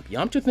same time,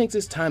 Yamcha thinks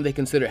it's time they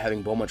consider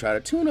having Bulma try to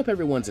tune up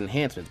everyone's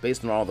enhancements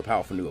based on all the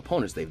powerful new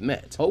opponents they've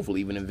met,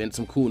 hopefully even invent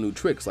some cool new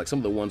tricks like some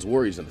of the ones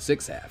Warriors in the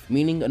 6th half,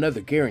 meaning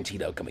another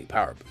guaranteed upcoming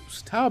power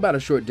boost. How about a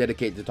short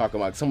dedicated to talking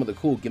about some of the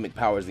cool gimmick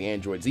powers the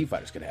Android Z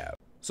fighters could have?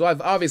 So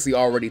I've obviously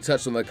already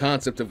touched on the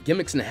concept of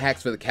gimmicks and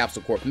hacks for the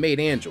Capsule Corp made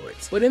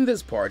androids, but in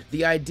this part,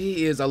 the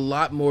idea is a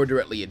lot more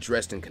directly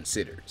addressed and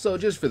considered. So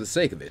just for the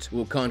sake of it,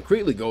 we'll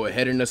concretely go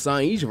ahead and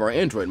assign each of our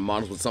android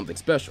models with something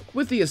special,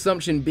 with the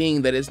assumption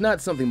being that it's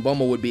not something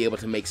Bulma would be able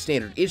to make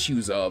standard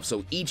issues of,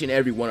 so each and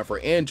every one of her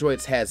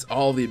androids has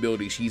all the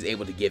abilities she's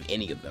able to give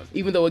any of them.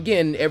 Even though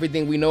again,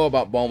 everything we know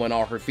about Bulma and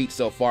all her feats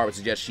so far would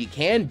suggest she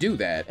can do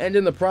that, and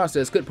in the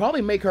process could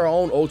probably make her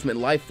own ultimate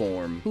life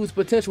form, whose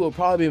potential would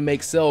probably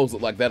make cells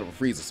look like that of a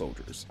Frieza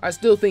soldiers. I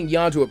still think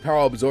Yamcha with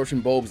power absorption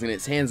bulbs in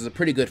its hands is a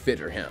pretty good fit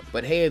for him,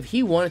 but hey, if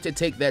he wanted to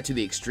take that to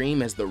the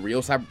extreme as the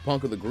real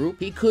cyberpunk of the group,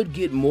 he could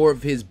get more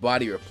of his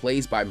body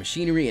replaced by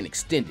machinery and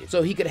extended,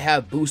 so he could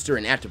have booster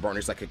and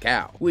afterburners like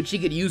Cacao, which he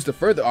could use to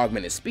further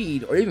augment his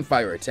speed or even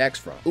fire attacks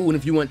from. Ooh, and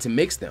if you want to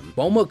mix them,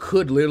 Bulma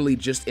could literally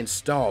just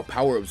install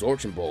power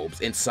absorption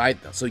bulbs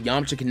inside them, so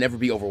Yamcha can never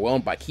be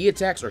overwhelmed by ki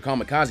attacks or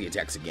kamikaze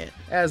attacks again.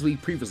 As we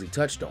previously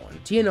touched on,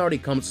 Tien already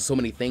comes with so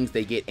many things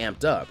they get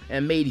amped up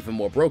and made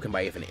even more broken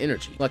by infinite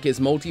energy, like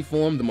his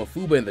multi-form, the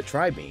Mafuba, and the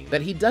Tri-Beam,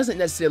 that he doesn't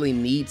necessarily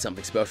need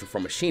something special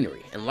from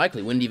machinery, and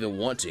likely wouldn't even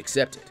want to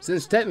accept it,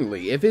 since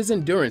technically, if his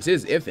endurance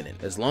is infinite,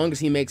 as long as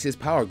he makes his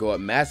power go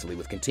up massively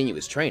with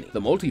continuous training, the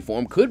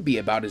multi-form could be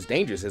about as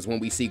dangerous as when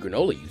we see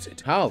Granola use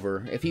it.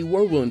 However, if he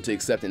were willing to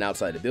accept an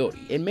outside ability,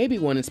 it may be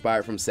one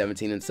inspired from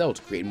 17 and Cell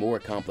to create more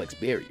complex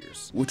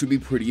barriers, which would be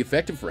pretty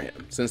effective for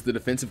him, since the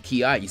defensive Ki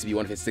used to be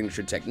one of his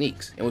signature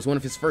techniques, and was one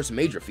of his first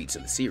major feats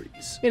in the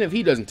series. And if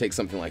he doesn't take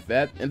something like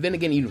that, and then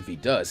again even if he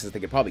does, since they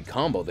could probably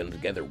combo them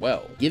together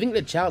well, giving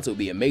it to Chiaotzu would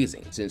be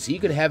amazing, since he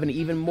could have an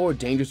even more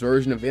dangerous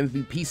version of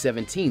MVP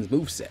 17's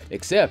moveset,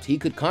 except he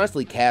could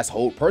constantly cast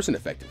Hold Person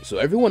effectively, so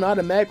everyone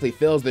automatically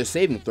fails their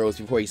saving throws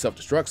before he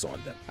self-destructs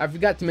on them. I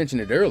forgot to mention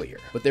it earlier,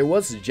 but there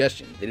was a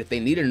suggestion that if they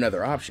needed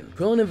another option,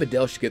 Krillin and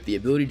Videl should get the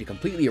ability to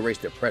completely erase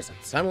their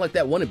presence, kinda like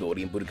that one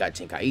ability in Budokai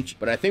Tenkaichi.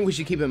 But I think we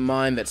should keep in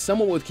mind that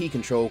someone with ki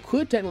control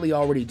could technically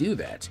already do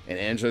that, and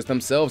androids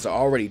themselves are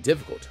already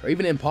difficult, or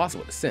even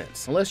impossible to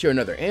sense, unless you're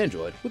another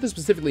android with a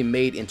specifically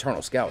made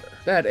internal scouter.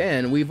 That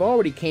and we've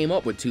already came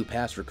up with two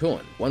paths for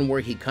Krillin, one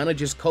where he kinda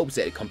just copes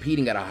at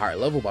competing at a higher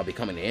level by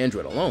becoming an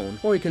android alone,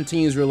 or he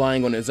continues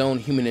relying on his own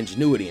human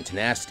ingenuity and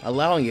tenacity,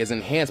 allowing his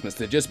enhancements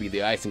to just be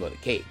the icing on the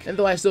cake. And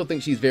though I still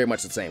think she's very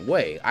much the same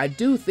way, I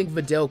do think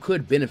Videl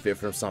could benefit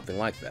from something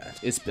like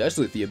that,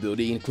 especially if the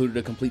ability included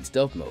a complete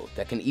stealth mode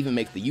that can even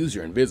make the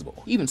user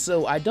invisible. Even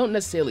so, I don't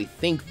necessarily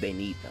think they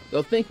need them,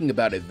 though thinking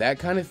about it, that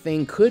kind of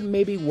thing could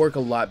maybe work a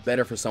lot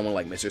better for someone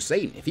like Mr.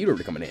 Satan if he were to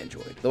become an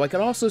android, though I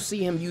could also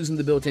see him using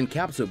the built-in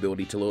capsule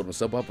ability to load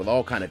himself up with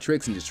all kind of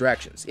tricks and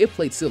distractions, if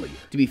played sillier.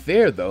 To be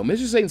fair though,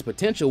 Mr. Satan's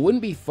potential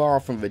wouldn't be far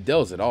from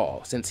Videl's at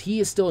all, since he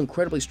is still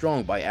incredibly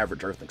strong by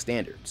average earthling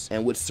standards,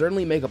 and would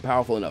certainly make a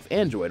powerful enough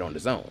android on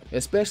his own,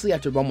 especially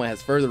after Bulma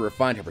has further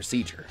refined her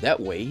procedure. That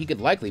way, he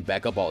could likely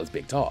back up all his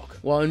big talk,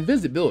 while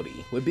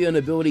invisibility would be an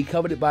ability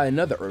coveted by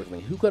another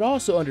earthling who could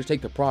also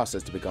undertake the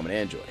process to become an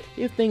android,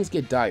 if things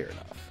get dire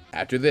enough.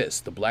 After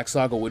this, the Black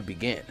Saga would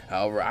begin.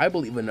 However, I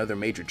believe another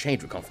major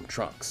change would come from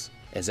Trunks,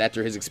 as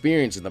after his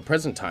experience in the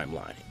present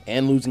timeline,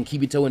 and losing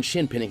Kibito and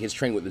Shin pinning his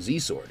train with the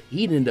Z-Sword,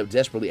 he'd end up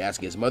desperately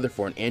asking his mother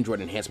for an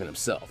android enhancement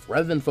himself,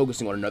 rather than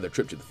focusing on another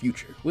trip to the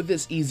future. With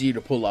this easier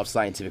to pull off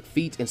scientific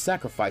feat and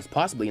sacrifice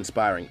possibly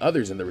inspiring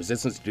others in the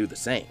Resistance to do the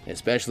same,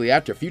 especially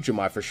after Future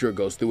Mod for sure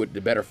goes through it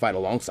to better fight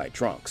alongside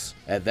Trunks.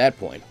 At that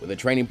point, with a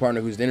training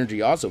partner whose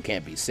energy also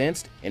can't be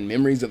sensed, and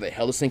memories of the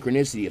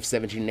helosynchronicity of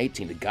 17 and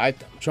 18 to guide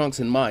them, Trunks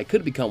and Mai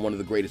could become one of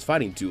the greatest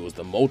fighting duos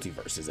the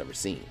multiverse has ever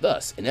seen.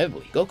 Thus,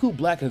 inevitably, Goku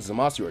Black and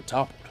Zamasu are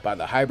toppled by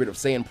the hybrid of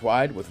Saiyan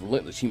pride with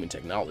relentless human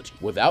technology,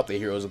 without the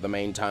heroes of the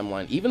main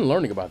timeline even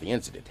learning about the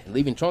incident, and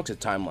leaving Trunks'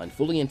 timeline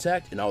fully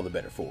intact and all the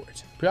better for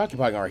it.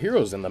 Preoccupying our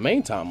heroes in the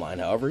main timeline,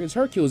 however, is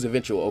Hercule's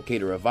eventual okay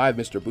to revive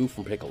Mr. Boo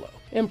from Piccolo,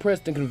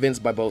 impressed and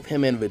convinced by both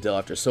him and Videl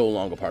after so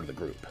long a part of the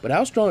group. But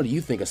how strong do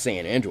you think a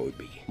Saiyan android would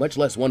be, much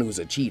less one who's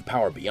achieved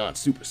power beyond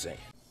Super Saiyan?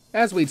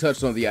 As we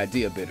touched on the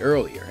idea a bit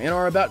earlier, and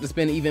are about to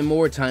spend even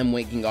more time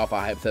winking off a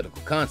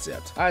hypothetical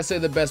concept, I say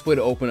the best way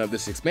to open up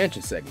this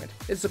expansion segment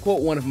is to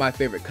quote one of my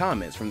favorite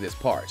comments from this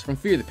part, from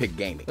Fear the Pig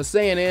Gaming. A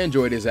Saiyan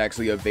android is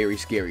actually a very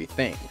scary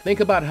thing. Think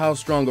about how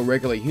strong a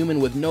regular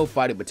human with no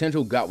fighting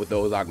potential got with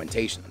those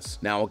augmentations.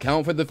 Now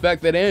account for the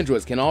fact that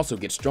androids can also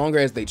get stronger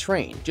as they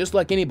train, just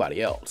like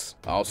anybody else.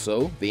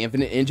 Also, the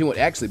infinite engine would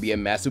actually be a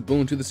massive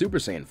boon to the Super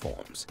Saiyan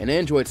forms. An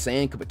android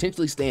Saiyan could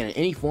potentially stay in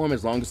any form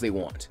as long as they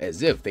want,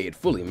 as if they had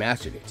fully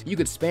mastered it. You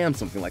could spam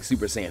something like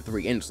Super Saiyan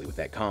 3 endlessly with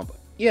that combo.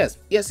 Yes,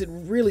 it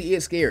really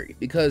is scary,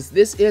 because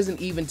this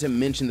isn't even to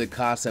mention the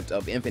concept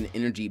of infinite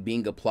energy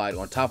being applied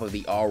on top of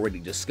the already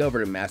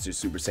discovered Master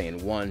Super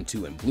Saiyan 1,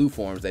 2, and Blue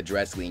forms that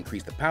drastically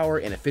increase the power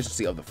and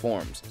efficiency of the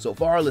forms, so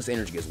far less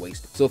energy is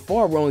wasted. So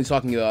far we're only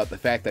talking about the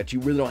fact that you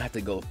really don't have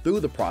to go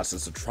through the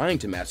process of trying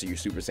to master your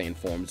Super Saiyan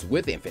forms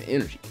with infinite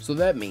energy. So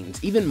that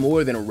means even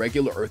more than a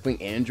regular Earthling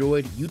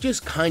android, you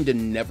just kinda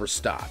never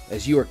stop,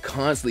 as you are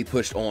constantly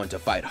pushed on to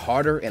fight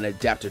harder and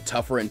adapt to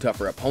tougher and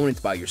tougher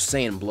opponents by your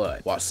Saiyan blood,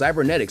 while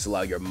cybernetics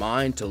allow your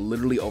mind to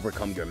literally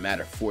overcome your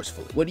matter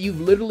forcefully. What you've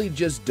literally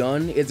just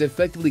done is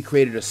effectively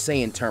created a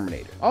Saiyan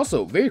Terminator.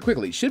 Also, very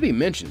quickly, should be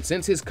mentioned,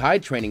 since his Kai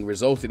training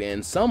resulted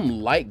in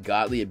some light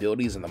godly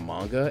abilities in the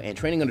manga, and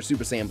training under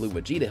Super Saiyan Blue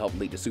Vegeta helped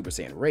lead to Super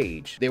Saiyan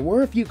Rage, there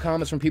were a few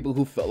comments from people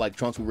who felt like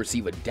Trunks would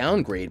receive a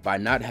downgrade by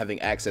not having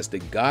access to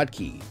God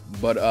Ki,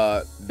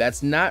 but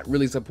that's not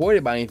really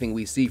supported by anything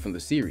we see from the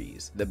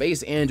series. The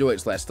base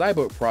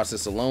android/cyborg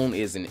process alone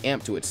is an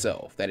amp to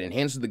itself that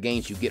enhances the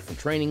gains you get from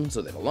training,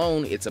 so that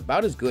alone it's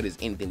about as good as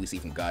anything we see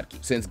from God Ki,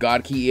 since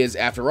God Ki is,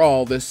 after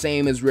all, the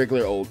same as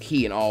regular old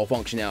Ki in all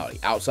functionality,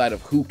 outside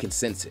of who can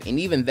sense it, and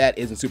even that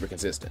isn't super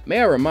consistent. May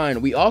I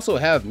remind, we also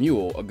have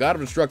Mule, a god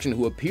of destruction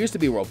who appears to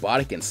be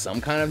robotic in some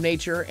kind of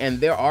nature, and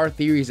there are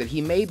theories that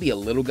he may be a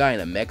little guy in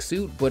a mech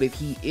suit, but if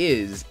he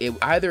is, it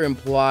either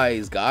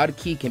implies God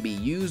Ki can be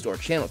used or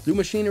channeled through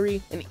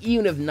machinery, and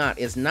even if not,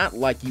 it's not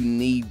like you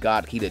need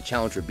God Ki to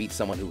challenge or beat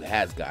someone who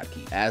has God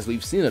Ki, as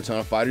we've seen a ton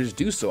of fighters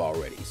do so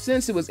already,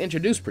 since it was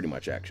introduced pretty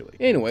much actually.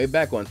 Anyway,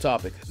 back on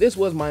topic, this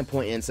was my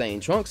point in saying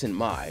Trunks and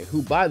Mai,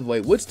 who by the way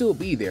would still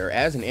be there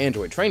as an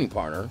android training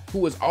partner, who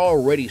was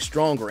already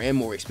stronger and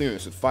more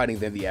experienced with fighting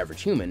than the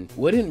average human,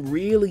 wouldn't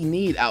really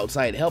need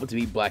outside help to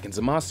beat Black and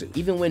Zamasu,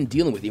 even when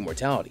dealing with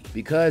immortality,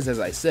 because as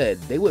I said,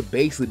 they would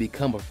basically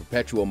become a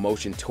perpetual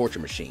motion torture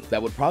machine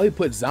that would probably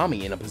put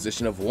Zami in a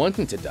position of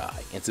wanting to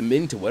die and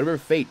submitting to whatever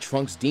fate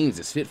Trunks deems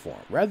is fit for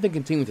him, rather than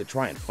continuing to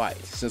try and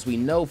fight, since we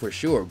know for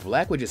sure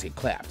Black would just get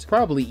clapped,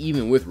 probably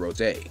even with Rose.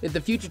 If the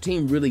future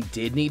team really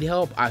did need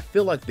help, I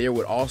feel like there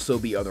would also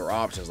be other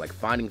options like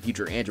finding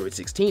future Android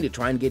 16 to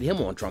try and get him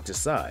on Trunks'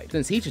 side,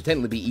 since he should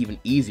technically be even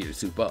easier to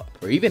soup up,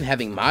 or even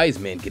having Mai's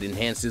men get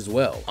enhanced as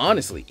well.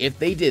 Honestly, if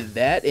they did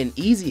that, an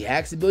easy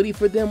hacks ability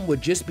for them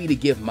would just be to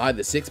give Mai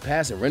the 6th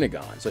pass in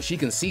Renegon, so she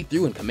can see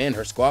through and command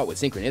her squad with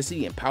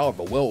synchronicity and power of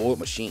a well-oiled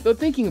machine. Though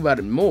thinking about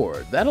it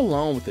more, that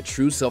along with a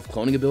true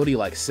self-cloning ability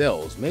like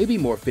Cells may be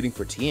more fitting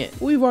for Tien.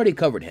 We've already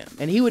covered him,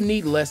 and he would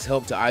need less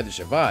help to either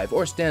survive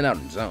or stand out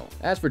in zone.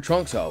 As for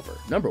Trunks, however,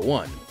 number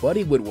 1,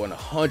 Buddy would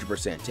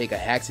 100% take a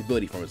hacks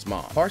ability from his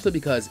mom, partially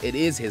because it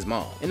is his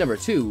mom, and number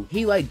 2,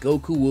 he like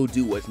Goku will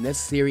do what's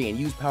necessary and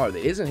use power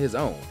that isn't his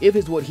own if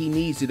it's what he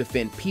needs to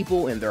defend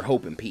people and their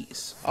hope and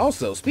peace.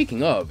 Also,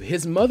 speaking of,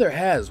 his mother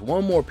has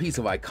one more piece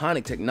of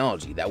iconic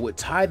technology that would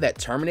tie that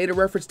Terminator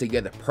reference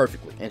together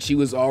perfectly, and she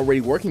was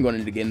already working on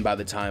it again by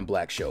the time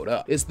Black showed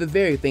up. It's the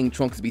very thing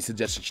Trunks be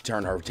suggesting she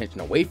turn her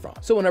attention away from,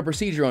 so when her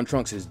procedure on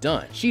Trunks is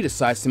done, she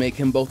decides to make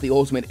him both the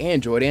ultimate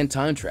android and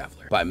time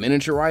traveler by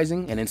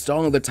miniaturizing and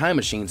installing the time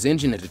machine's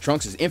engine into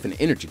Trunks' infinite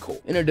energy core,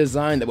 in a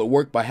design that would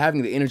work by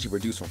having the energy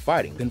produced from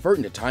fighting convert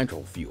into time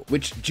travel fuel,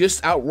 which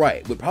just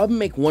outright would probably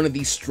make one of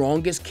the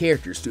strongest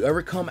characters to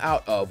ever come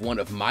out of one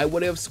of my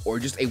what ifs or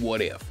just a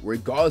what if,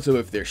 regardless of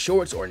if they're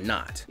shorts or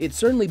not. It'd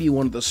certainly be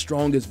one of the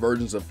strongest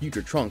versions of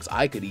future Trunks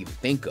I could even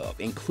think of,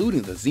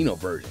 including the Xeno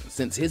version,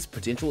 since his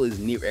potential is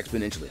near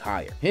exponentially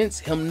higher, hence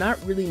him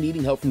not really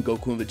needing help from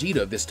Goku and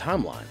Vegeta of this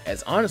timeline,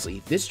 as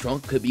honestly, this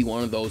Trunk could be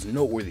one of those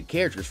noteworthy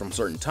characters from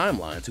certain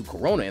timelines who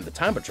Corona and the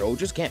Time Patrol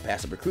just can't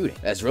pass up recruiting,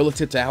 as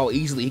relative to how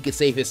easily he could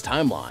save his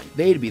timeline,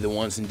 they'd be the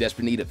ones in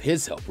desperate need of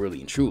his help really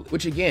and truly,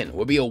 which again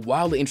would be a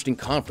wildly interesting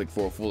conflict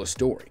for a fuller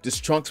story. Does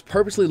Trunks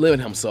purposely limit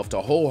himself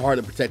to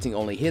wholeheartedly protecting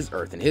only his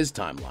Earth and his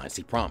timelines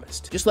he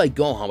promised, just like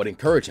Gohan would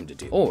encourage him to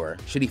do, or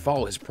should he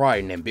follow his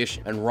pride and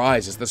ambition and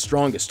rise as the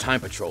strongest time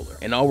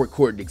patroller in all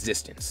recorded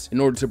existence in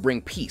order to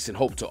bring peace and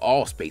hope to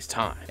all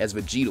space-time, as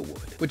Vegeta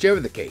would? Whichever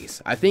the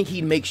case, I think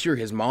he'd make sure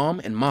his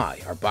mom and Mai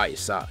are by his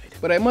side.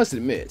 But I must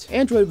admit,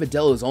 Android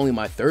Videl is only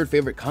my 3rd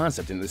favorite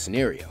concept in this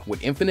scenario,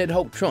 with Infinite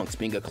Hope Trunks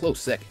being a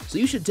close second, so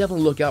you should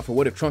definitely look out for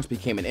What If Trunks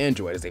Became an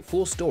Android as a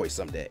full story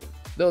someday.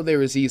 Though they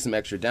receive some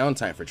extra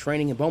downtime for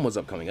training and Bulma's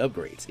upcoming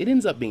upgrades, it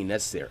ends up being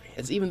necessary,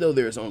 as even though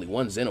there is only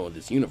one Zeno in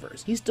this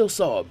universe, he still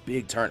saw a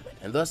big tournament,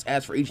 and thus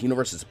asked for each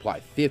universe to supply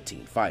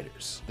 15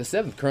 fighters. The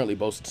 7th currently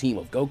boasts a team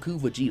of Goku,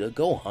 Vegeta,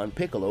 Gohan,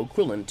 Piccolo,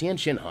 Krillin, Tien,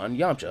 Shinhan,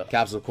 Yamcha,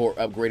 Capsule Corp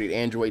upgraded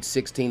androids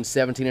 16,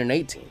 17, and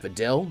 18,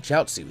 Videl,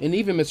 Chiaotzu, and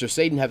even Mr.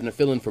 Satan having to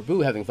fill in for Boo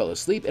having fell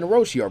asleep, and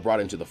Roshi are brought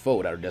into the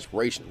fold out of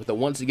desperation, with the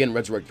once again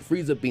resurrected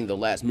Frieza being the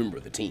last member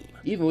of the team.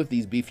 Even with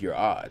these beefier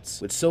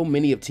odds, with so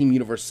many of Team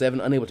Universe 7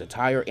 unable to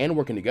tie higher and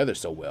working together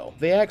so well,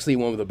 they actually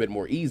won with a bit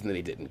more ease than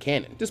they did in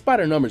canon, despite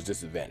our numbers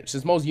disadvantage,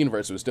 since most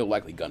universes was still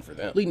likely gun for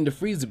them, leading to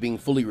Frieza being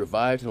fully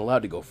revived and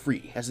allowed to go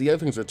free, as the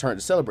Earthlings return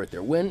to celebrate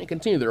their win and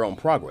continue their own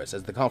progress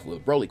as the conflict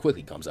with Broly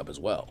quickly comes up as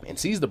well, and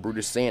sees the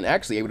brutish Saiyan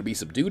actually able to be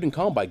subdued and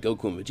calmed by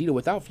Goku and Vegeta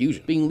without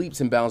fusion, being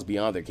leaps and bounds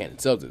beyond their canon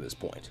selves at this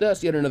point.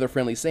 Thus, yet another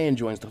friendly Saiyan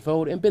joins the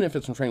fold and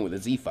benefits from training with the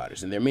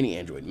Z-Fighters and their many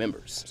android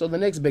members. So the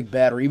next big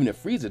bad, or even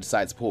if Frieza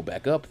decides to pull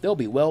back up, they'll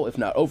be well, if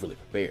not overly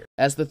prepared.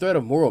 As the threat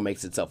of Moro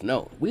makes itself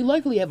known, we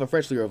likely have a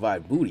freshly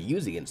revived Boo to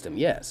use against him,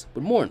 yes,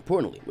 but more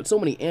importantly, with so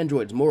many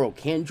androids Moro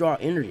can draw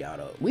energy out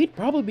of, we'd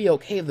probably be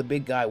okay if the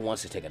big guy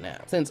wants to take a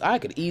nap, since I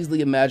could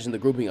easily imagine the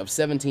grouping of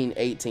 17,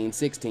 18,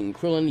 16,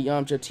 Krillin,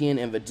 Yamcha, Tien,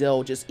 and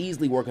Videl just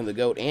easily working the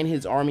GOAT and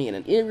his army in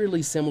an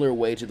eerily similar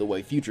way to the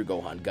way future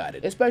Gohan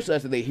guided, especially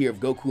after they hear of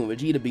Goku and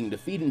Vegeta being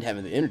defeated and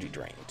having the energy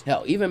drained.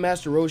 Hell, even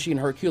Master Roshi and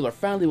Hercule are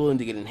finally willing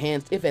to get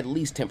enhanced, if at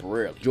least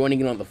temporarily,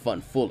 joining in on the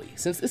fun fully,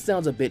 since this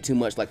sounds a bit too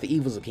much like the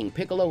evils of King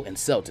Piccolo and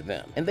Cell to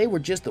them, and they were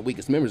just the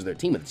weakest members of their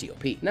team at the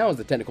TOP. Now as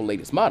the technical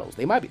latest models,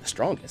 they might be the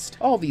strongest.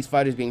 All of these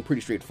fighters being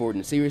pretty straightforward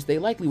and serious, they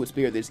likely would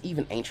spare this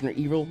even ancient or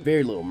evil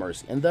very little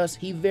mercy, and thus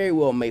he very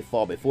well may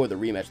fall before the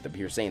rematch of the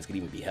pure Saiyans could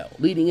even be held,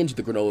 leading into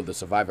the Granola of the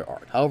Survivor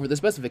arc. However, the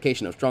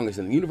specification of strongest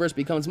in the universe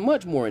becomes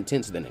much more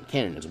intense than in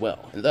canon as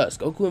well, and thus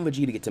Goku and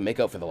Vegeta get to make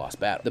up for the lost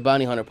battle, the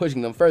bounty hunter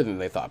pushing them further than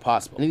they thought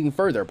possible, and even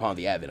further upon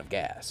the advent of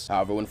gas.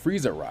 However, when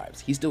Frieza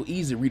arrives, he still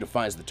easily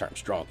redefines the term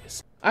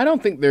strongest. I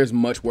don't think there's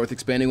much worth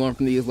expanding on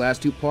from these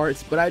last two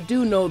parts, but I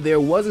do know there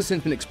was a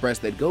sentiment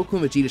expressed that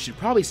Goku and Vegeta should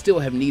probably still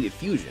have needed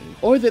fusion,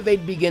 or that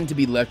they'd begin to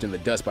be left in the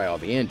dust by all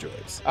the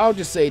androids. I'll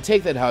just say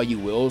take that how you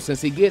will,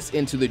 since he gets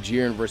into the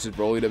Jiren versus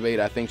Broly debate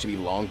I think should be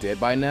long dead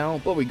by now,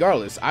 but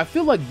regardless, I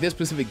feel like this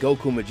specific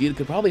Goku and Vegeta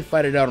could probably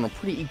fight it out on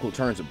pretty equal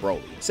terms with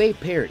Broly, say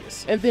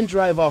Paradis, and then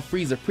drive off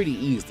Frieza pretty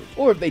easily,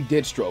 or if they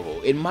did struggle,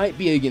 it might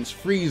be against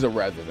Frieza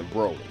rather than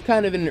Broly,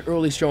 kind of in an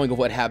early showing of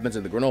what happens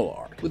in the Granola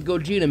arc, with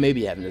Gogeta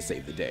maybe having to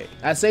save the day.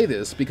 I say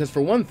this because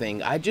for one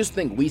thing, I just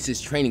think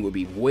Whis' training would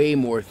be way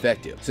more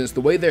effective, since the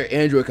way their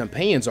android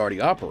companions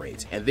already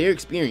operate, and their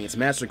experience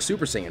mastering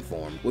Super Saiyan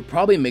form would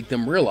probably make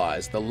them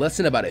realize the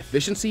lesson about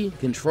efficiency,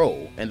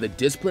 control, and the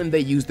discipline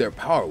they use their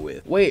power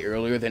with way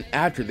earlier than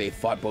after they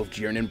fought both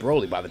Jiren and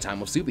Broly by the time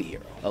of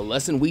Superhero. A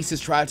lesson Whis has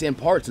tried to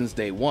impart since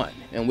day one,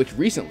 and which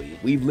recently,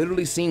 we've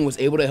literally seen was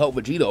able to help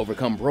Vegeta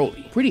overcome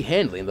Broly pretty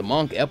handily in the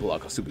manga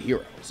epilogue of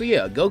Superhero. So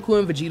yeah, Goku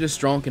and Vegeta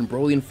strong and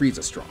Broly and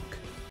Frieza strong.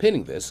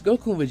 Pending this,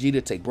 Goku and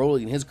Vegeta take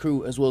Broly and his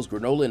crew as well as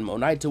Granola and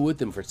Monaito with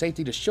them for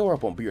safety to shore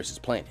up on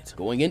Beerus' planet,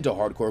 going into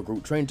hardcore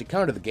group training to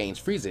counter the gains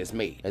Frieza has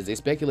made, as they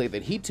speculate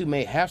that he too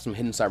may have some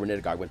hidden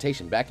cybernetic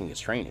augmentation backing his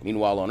training.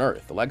 Meanwhile on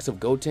Earth, the likes of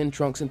Goten,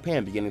 Trunks, and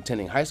Pan begin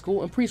attending high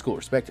school and preschool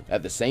respectively.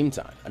 At the same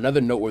time,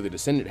 another noteworthy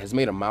descendant has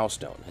made a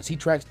milestone as he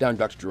tracks down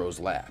Dr. Gero's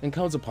lab and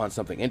comes upon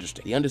something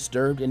interesting, the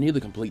undisturbed and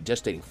nearly complete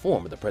gestating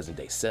form of the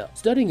present-day Cell.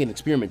 Studying and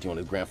experimenting on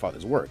his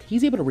grandfather's work,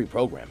 he's able to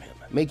reprogram him,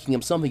 making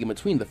him something in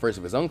between the first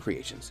of his own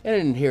creations and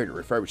an inherited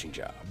refurbishing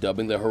job,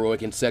 dubbing the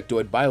heroic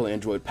insectoid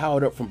bioandroid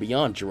powered up from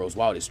beyond Gero's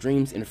wildest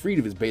dreams and freed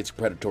of his basic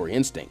predatory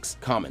instincts,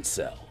 Common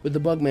Cell, with the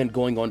Bugman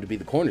going on to be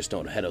the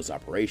cornerstone of Hedo's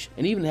operation,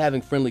 and even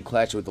having friendly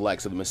clashes with the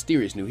likes of the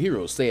mysterious new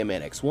heroes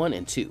Saiyaman X1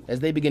 and 2, as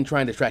they begin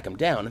trying to track him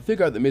down and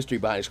figure out the mystery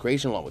behind his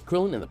creation along with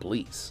Krillin and the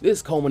police.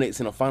 This culminates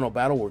in a final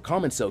battle where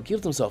Common Cell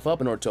gives himself up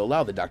in order to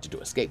allow the Doctor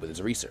to escape with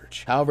his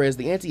research. However, as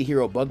the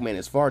anti-hero Bugman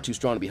is far too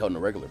strong to be held in a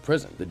regular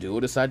prison, the duo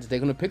decide to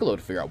take him to Piccolo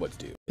to figure out what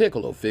to do.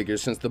 Piccolo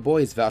figures since the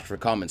boy is vouched for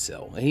Common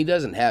Cell, and he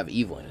doesn't have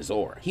evil in his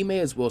aura, he may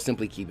as well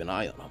simply keep an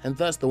eye on him, and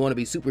thus the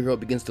wannabe superhero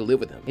begins to live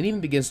with him, and even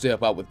begins to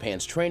help out with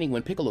Pan's training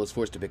when Piccolo is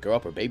forced to pick her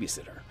up or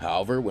babysit her.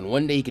 However, when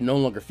one day he can no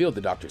longer feel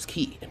the Doctor's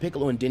key, and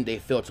Piccolo and Dende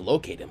fail to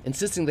locate him,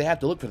 insisting they have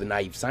to look for the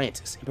naive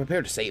scientist and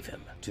prepare to save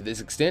him. To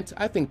this extent,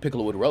 I think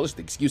Piccolo would relish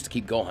the excuse to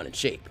keep Gohan in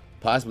shape,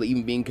 possibly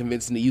even being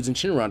convinced into using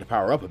Shinron to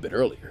power up a bit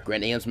earlier,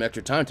 granting him some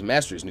extra time to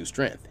master his new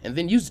strength, and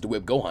then use it to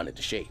whip Gohan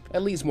into shape,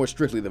 at least more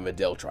strictly than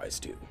Videl tries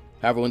to.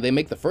 However, when they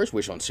make the first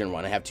wish on Shinron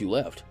and have two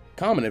left,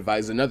 Common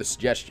advises another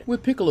suggestion,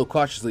 with Piccolo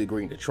cautiously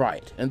agreeing to try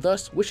it, and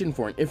thus wishing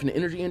for an infinite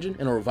energy engine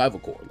and a revival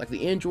core like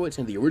the androids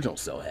and the original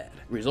Cell had,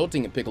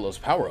 resulting in Piccolo's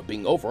power-up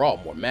being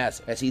overall more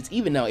massive, as he's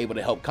even now able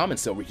to help Common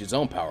Cell reach his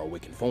own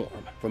power-awakened form.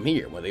 From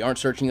here, when they aren't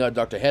searching out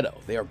Dr. Hedo,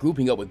 they are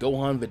grouping up with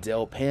Gohan,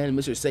 Videl, Pan,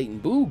 Mr. Satan,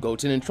 Boo,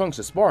 Goten, and Trunks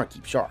to spar and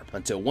keep sharp,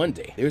 until one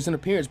day, there's an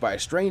appearance by a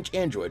strange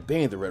android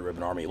bearing the Red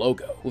Ribbon Army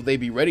logo. Will they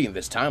be ready in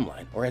this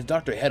timeline, or has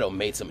Dr. Hedo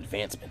made some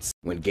advancements?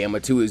 When Gamma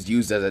 2 is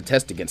used as a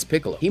test against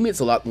Piccolo, he meets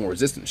a lot more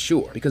resistance,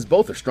 sure, because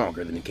both are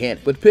stronger than in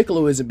canon, but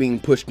Piccolo isn't being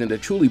pushed into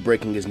truly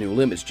breaking his new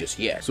limits just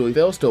yet, so he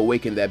fails to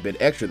awaken that bit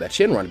extra that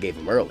Shinron gave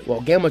him early,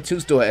 while Gamma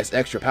 2 still has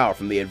extra power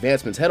from the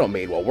advancements Hedo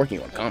made while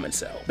working on Common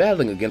Cell,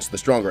 battling against the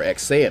stronger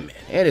X-Saiyaman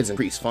and his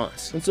increased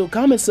funds, and so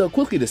Common Cell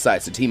quickly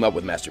decides to team up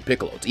with Master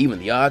Piccolo to even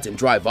the odds and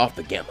drive off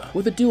the Gamma,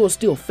 with the duo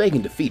still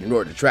faking defeat in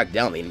order to track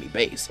down the enemy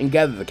base and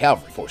gather the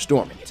cavalry before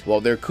storming it.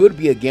 While there could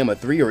be a Gamma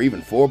 3 or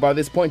even 4 by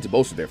this point to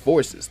bolster their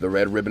forces, the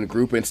Red Ribbon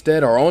Group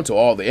instead are onto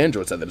all the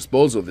androids at the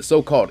disposal of the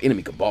so-called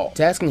enemy cabal,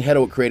 tasking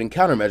Hedo with creating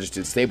countermeasures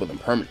to disable them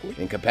permanently,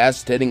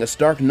 incapacitating a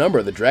stark number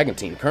of the Dragon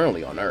Team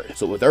currently on Earth.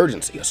 So with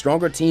urgency, a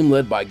stronger team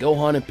led by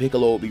Gohan and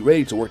Piccolo will be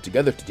ready to work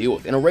together to deal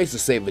with in a race to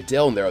save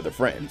Videl and their other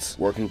friends,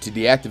 working to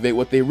deactivate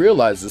what they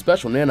realize is a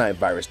special nanite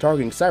virus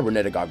targeting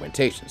cybernetic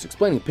augmentations,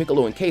 explaining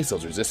Piccolo and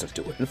Queso's resistance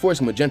to it, and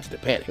forcing Magenta to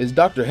panic as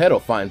Dr.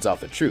 Hedo finds out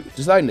the truth,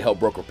 deciding to help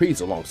broker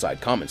peace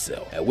alongside Common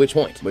Cell, at which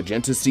point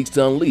Magenta seeks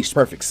to unleash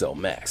Perfect Cell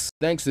Max.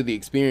 Thanks to the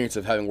experience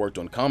of having worked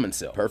on Common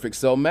Cell, Perfect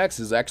Cell Max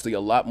is actually a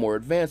lot more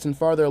advanced and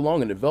farther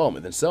along in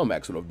development than Cell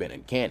Max would have been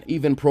in canon,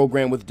 even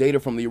programmed with data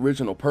from the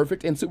original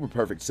Perfect and Super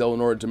Perfect Cell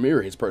in order to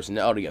mirror his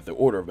personality at the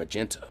order of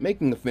Magenta,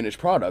 making the finished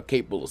product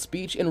capable of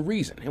speech and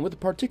reason, and with a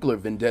particular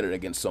vendetta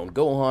against Son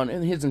Gohan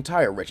and his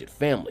entire wretched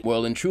family,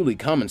 well and truly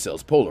Common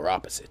Cell's polar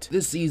opposite.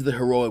 This sees the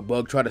heroic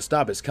bug try to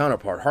stop his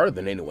counterpart harder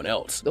than anyone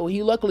else, though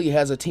he luckily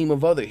has a team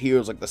of other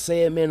heroes like the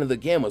Saiyan and the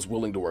Gammas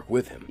willing to work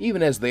with him,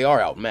 even as they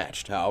are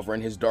outmatched. However,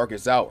 in his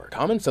darkest hour,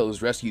 Common Cell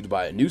is rescued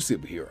by a new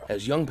superhero,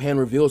 as young Pan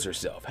reveals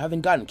herself,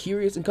 having gotten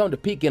curious and come to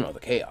peek in on the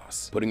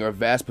chaos, putting her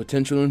vast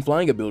potential and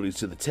flying abilities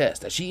to the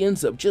test as she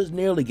ends up just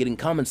narrowly getting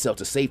Common Cell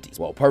to safety,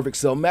 while Perfect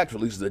Cell Max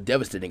releases a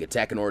devastating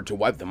attack in order to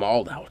wipe them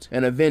all out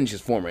and avenge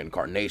his former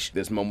incarnation.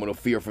 This moment of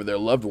fear for their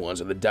loved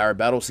ones and the dire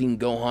battle scene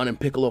Gohan and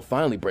Piccolo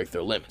finally break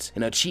their limits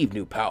and achieve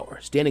new power,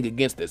 standing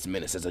against this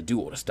menace as a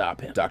duo to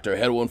stop him. Dr.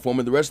 Hedo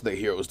informing the rest of the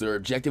heroes their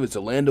objective is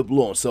to land a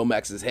blow on Cell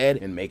Max's head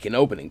and make an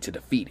opening to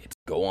defeat it.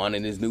 Gohan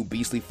in his new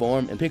beastly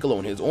form and Piccolo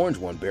in his orange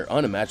one bear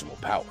unimaginable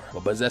power,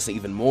 but possessing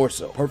even more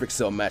so, Perfect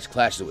Cell Max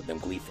clashes with them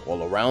gleeful,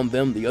 while around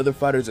them the other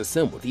fighters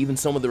assemble, with even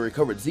some of the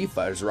recovered Z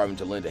fighters arriving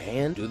to lend a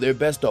hand, do their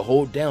best to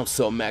hold down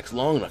Cell Max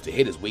long enough to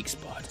hit his weak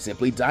spot,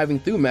 simply diving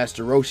through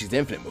Master Roshi's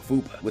infinite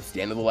Mafuba,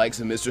 withstanding the likes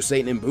of Mr.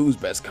 Satan and Boo's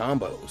best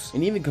combos,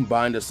 and even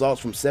combined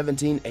assaults from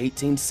 17,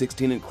 18,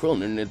 16, and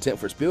Krillin in an attempt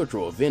for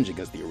spiritual revenge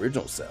against the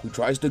original Cell, who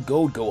tries to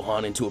goad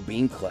Gohan into a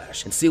beam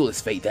clash and seal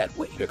his fate that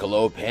way.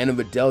 Piccolo, Pan, and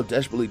Videl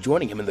desperately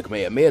joining him in the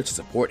Kamehameha to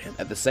support him.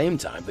 At the same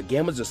time, the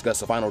Gammas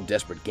discuss a final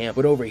desperate gambit,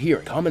 but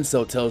overhearing, Common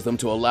Cell tells them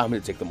to allow him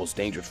to take the most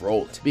dangerous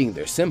role, being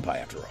their senpai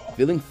after all.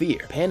 Feeling fear,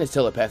 Pan is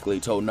telepathically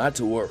told not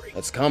to worry,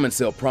 as Common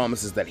Cell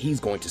promises that he's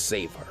going to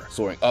save her,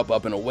 soaring up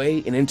and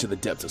away and into the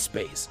depths of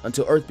space,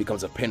 until Earth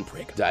becomes a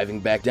pinprick, diving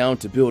back down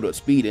to build up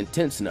speed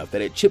intense enough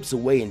that it chips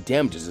away and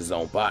damages his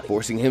own body,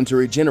 forcing him to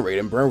regenerate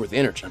and burn with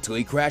energy until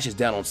he crashes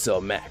down on Cell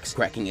Max,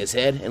 cracking his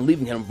head and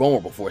leaving him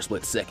vulnerable for a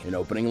split second, an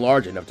opening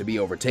large enough to be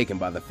overtaken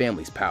by the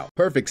family's power.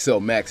 Perfect Cell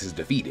Max is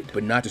defeated,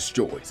 but not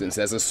destroyed, since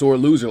as a sore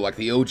loser like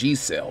the OG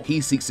Cell,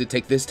 he seeks to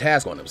take this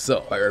task on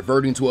himself by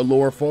reverting to a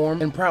lower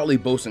form and proudly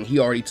boasting he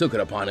already took it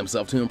upon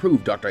himself to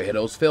improve Dr.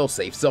 Hedo's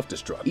failsafe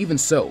self-destruct. Even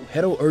so,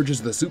 Hedo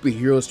urges the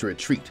superheroes to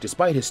retreat,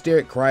 despite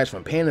hysteric cries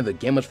from Pan and the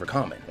Gammas for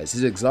comment, as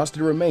his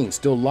exhausted remains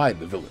still lie at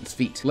the villain's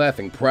feet.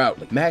 Laughing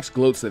proudly, Max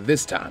gloats that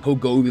this time he'll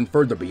go even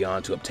further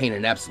beyond to obtain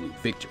an absolute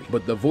victory,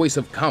 but the voice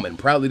of Common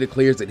proudly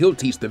declares that he'll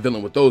teach the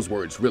villain what those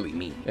words really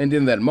mean. And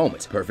in that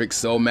moment, Perfect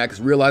Cell Max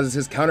realizes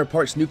his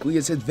counterpart's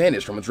nucleus has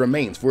vanished from its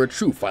remains for a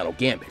true final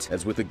gambit,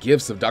 as with the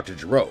gifts of Dr.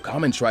 Gero,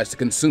 Common tries to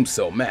consume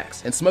Cell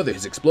Max and smother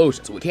his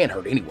explosion so it can't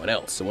hurt anyone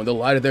else. So when the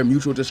light of their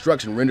mutual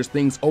destruction renders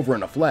things over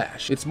in a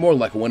flash, it's more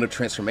like one of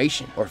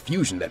transformation or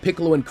fusion that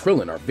Piccolo and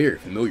Krillin are very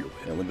familiar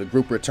with. And when the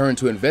group return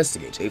to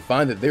investigate, they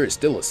find that there is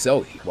still a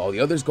Cell here. While the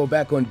others go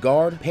back on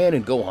guard, Pan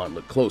and Gohan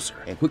look closer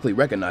and quickly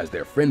recognize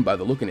their friend by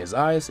the look in his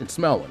eyes and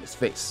smile on his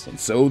face. And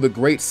so the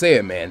great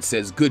Saiyan Man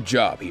says, "Good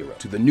job, hero,"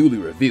 to the newly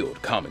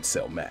revealed Common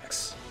Cell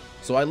Max.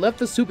 So I left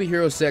the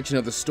superhero section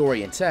of the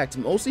story intact,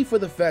 mostly for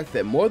the fact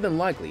that more than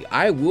likely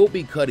I will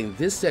be cutting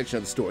this section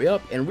of the story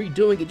up and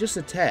redoing it just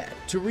a tad,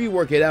 to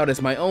rework it out as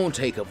my own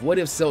take of what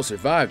if Cell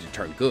survived to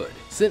turn good.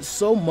 Since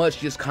so much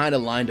just kinda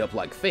lined up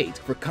like fate,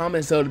 for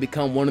Common Cell to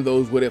become one of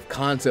those what if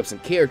concepts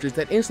and characters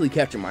that instantly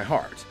captured my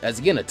heart. As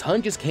again, a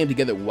ton just came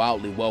together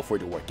wildly well for it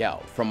to work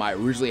out, from my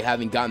originally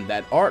having gotten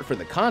that art for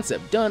the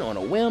concept done on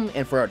a whim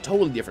and for a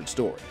totally different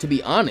story. To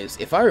be honest,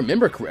 if I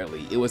remember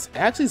correctly, it was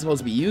actually supposed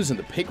to be used in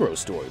the Piccolo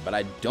story, but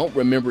I don't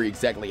remember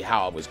exactly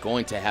how I was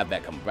going to have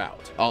that come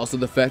about. Also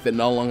the fact that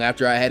not long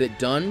after I had it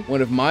done,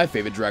 one of my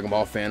favorite Dragon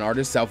Ball fan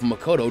artists, Salva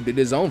Makoto, did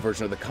his own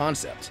version of the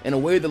concept, in a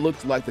way that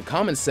looked like the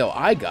Common Cell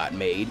I got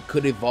made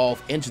could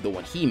evolve into the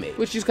one he made,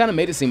 which just kinda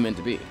made it seem meant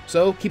to be.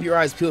 So keep your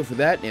eyes peeled for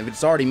that, and if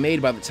it's already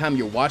made by the time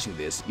you're watching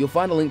this, you'll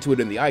find a link to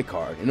it in the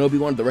iCard, and it'll be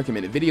one of the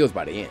recommended videos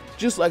by the end.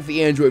 Just like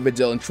the Android,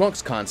 Videl, and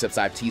Trunks concepts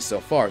I've teased so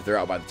far, they're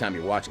out by the time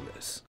you're watching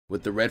this.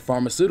 With the Red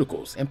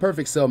Pharmaceuticals and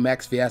Perfect Cell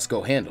Max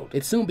fiasco handled,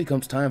 it soon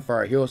becomes time for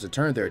our heroes to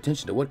turn their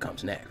attention to what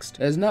comes next.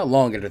 As not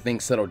long after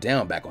things settle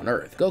down back on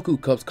Earth, Goku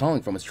comes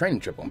calling from his training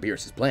trip on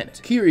Beerus' planet,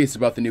 curious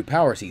about the new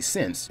powers he's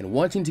sensed and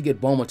wanting to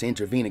get Bulma to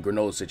intervene in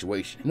Granola's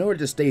situation in order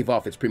to stave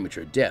off its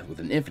premature death with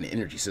an infinite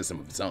energy system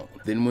of its own.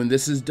 Then when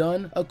this is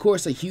done, of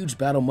course a huge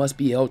battle must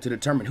be held to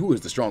determine who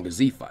is the strongest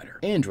Z fighter,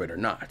 Android or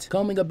not,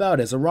 coming about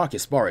as a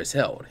rocket spar is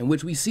held, in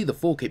which we see the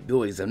full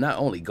capabilities of not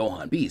only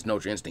Gohan Beast,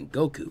 Ultra Instinct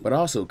Goku, but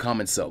also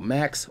Common Cell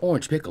Max,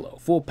 Orange Piccolo,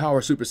 Full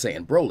Power Super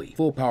Saiyan Broly,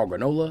 Full Power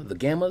Granola, the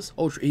Gammas,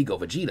 Ultra Ego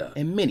Vegeta,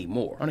 and many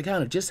more, on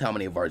account of just how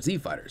many of our Z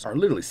fighters are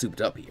literally souped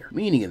up here.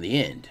 Meaning in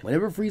the end,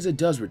 whenever Frieza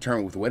does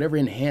return with whatever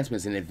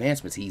enhancements and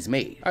advancements he's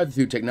made, either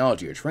through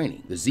technology or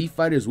training, the Z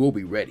fighters will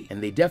be ready,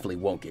 and they definitely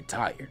won't get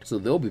tired, so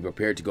they'll be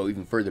prepared to go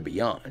even further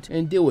beyond,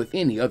 and deal with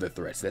any other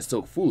threats that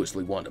so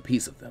foolishly want a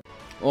piece of them.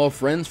 Well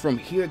friends, from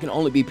here it can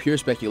only be pure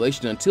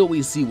speculation until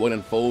we see what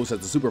unfolds as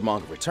the Super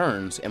manga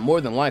returns, and more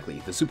than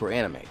likely, the Super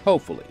anime,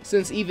 hopefully,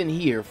 since even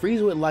here,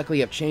 Frieza would likely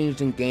have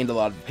changed and gained a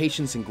lot of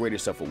patience and greater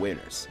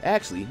self-awareness.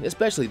 Actually,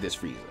 especially this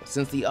Frieza,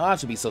 since the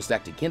odds would be so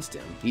stacked against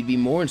him, he'd be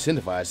more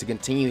incentivized to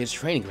continue his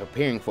training and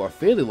preparing for a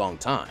fairly long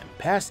time,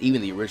 past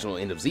even the original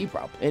end of Z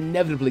problem,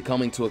 inevitably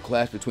coming to a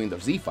clash between the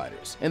Z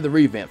fighters and the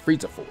revamped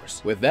Frieza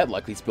Force, with that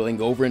likely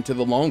spilling over into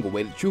the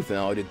long-awaited true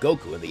finale to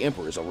Goku and the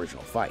Emperor's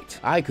original fight.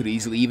 I could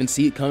easily even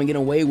see it coming in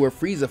a way where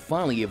Frieza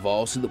finally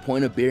evolves to the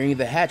point of burying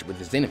the hatchet with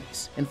his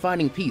enemies, and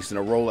finding peace in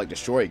a role like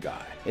Destroyer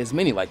God, as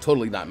many like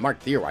Totally Not Mark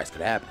theorize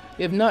could happen.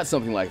 If not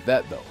something like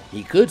that though,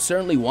 he could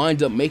certainly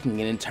wind up making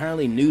an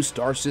entirely new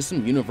star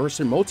system, universe,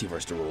 or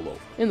multiverse to rule over,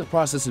 in the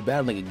process of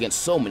battling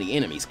against so many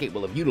enemies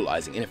capable of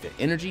utilizing infinite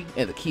energy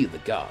and the key of the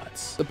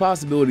gods. The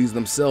possibilities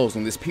themselves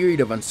in this period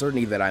of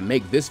uncertainty that I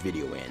make this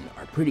video in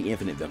are pretty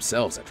infinite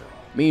themselves after all.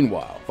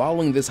 Meanwhile,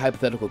 following this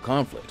hypothetical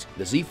conflict,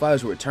 the Z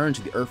fighters will return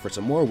to the Earth for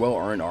some more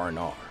well-earned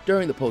R&R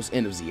during the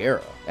post-end of Z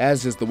era.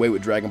 As is the way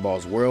with Dragon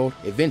Ball's world,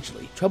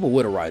 eventually, trouble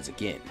would arise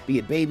again, be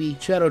it baby,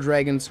 shadow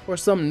dragons, or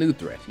some new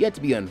threat yet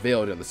to be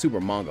unveiled in the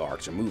Super manga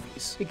arcs or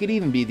movies. It could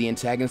even be the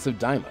antagonists of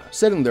Daima,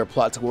 setting their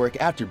plot to work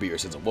after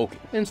Beerus is awoken,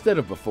 instead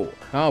of before.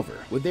 However,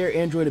 with their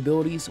android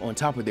abilities, on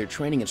top of their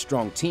training and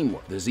strong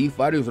teamwork, the Z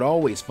fighters would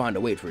always find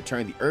a way to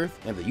return the Earth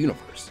and the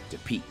universe to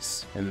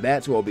peace. And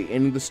that's where we'll be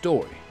ending the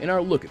story in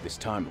our look at this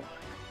timeline.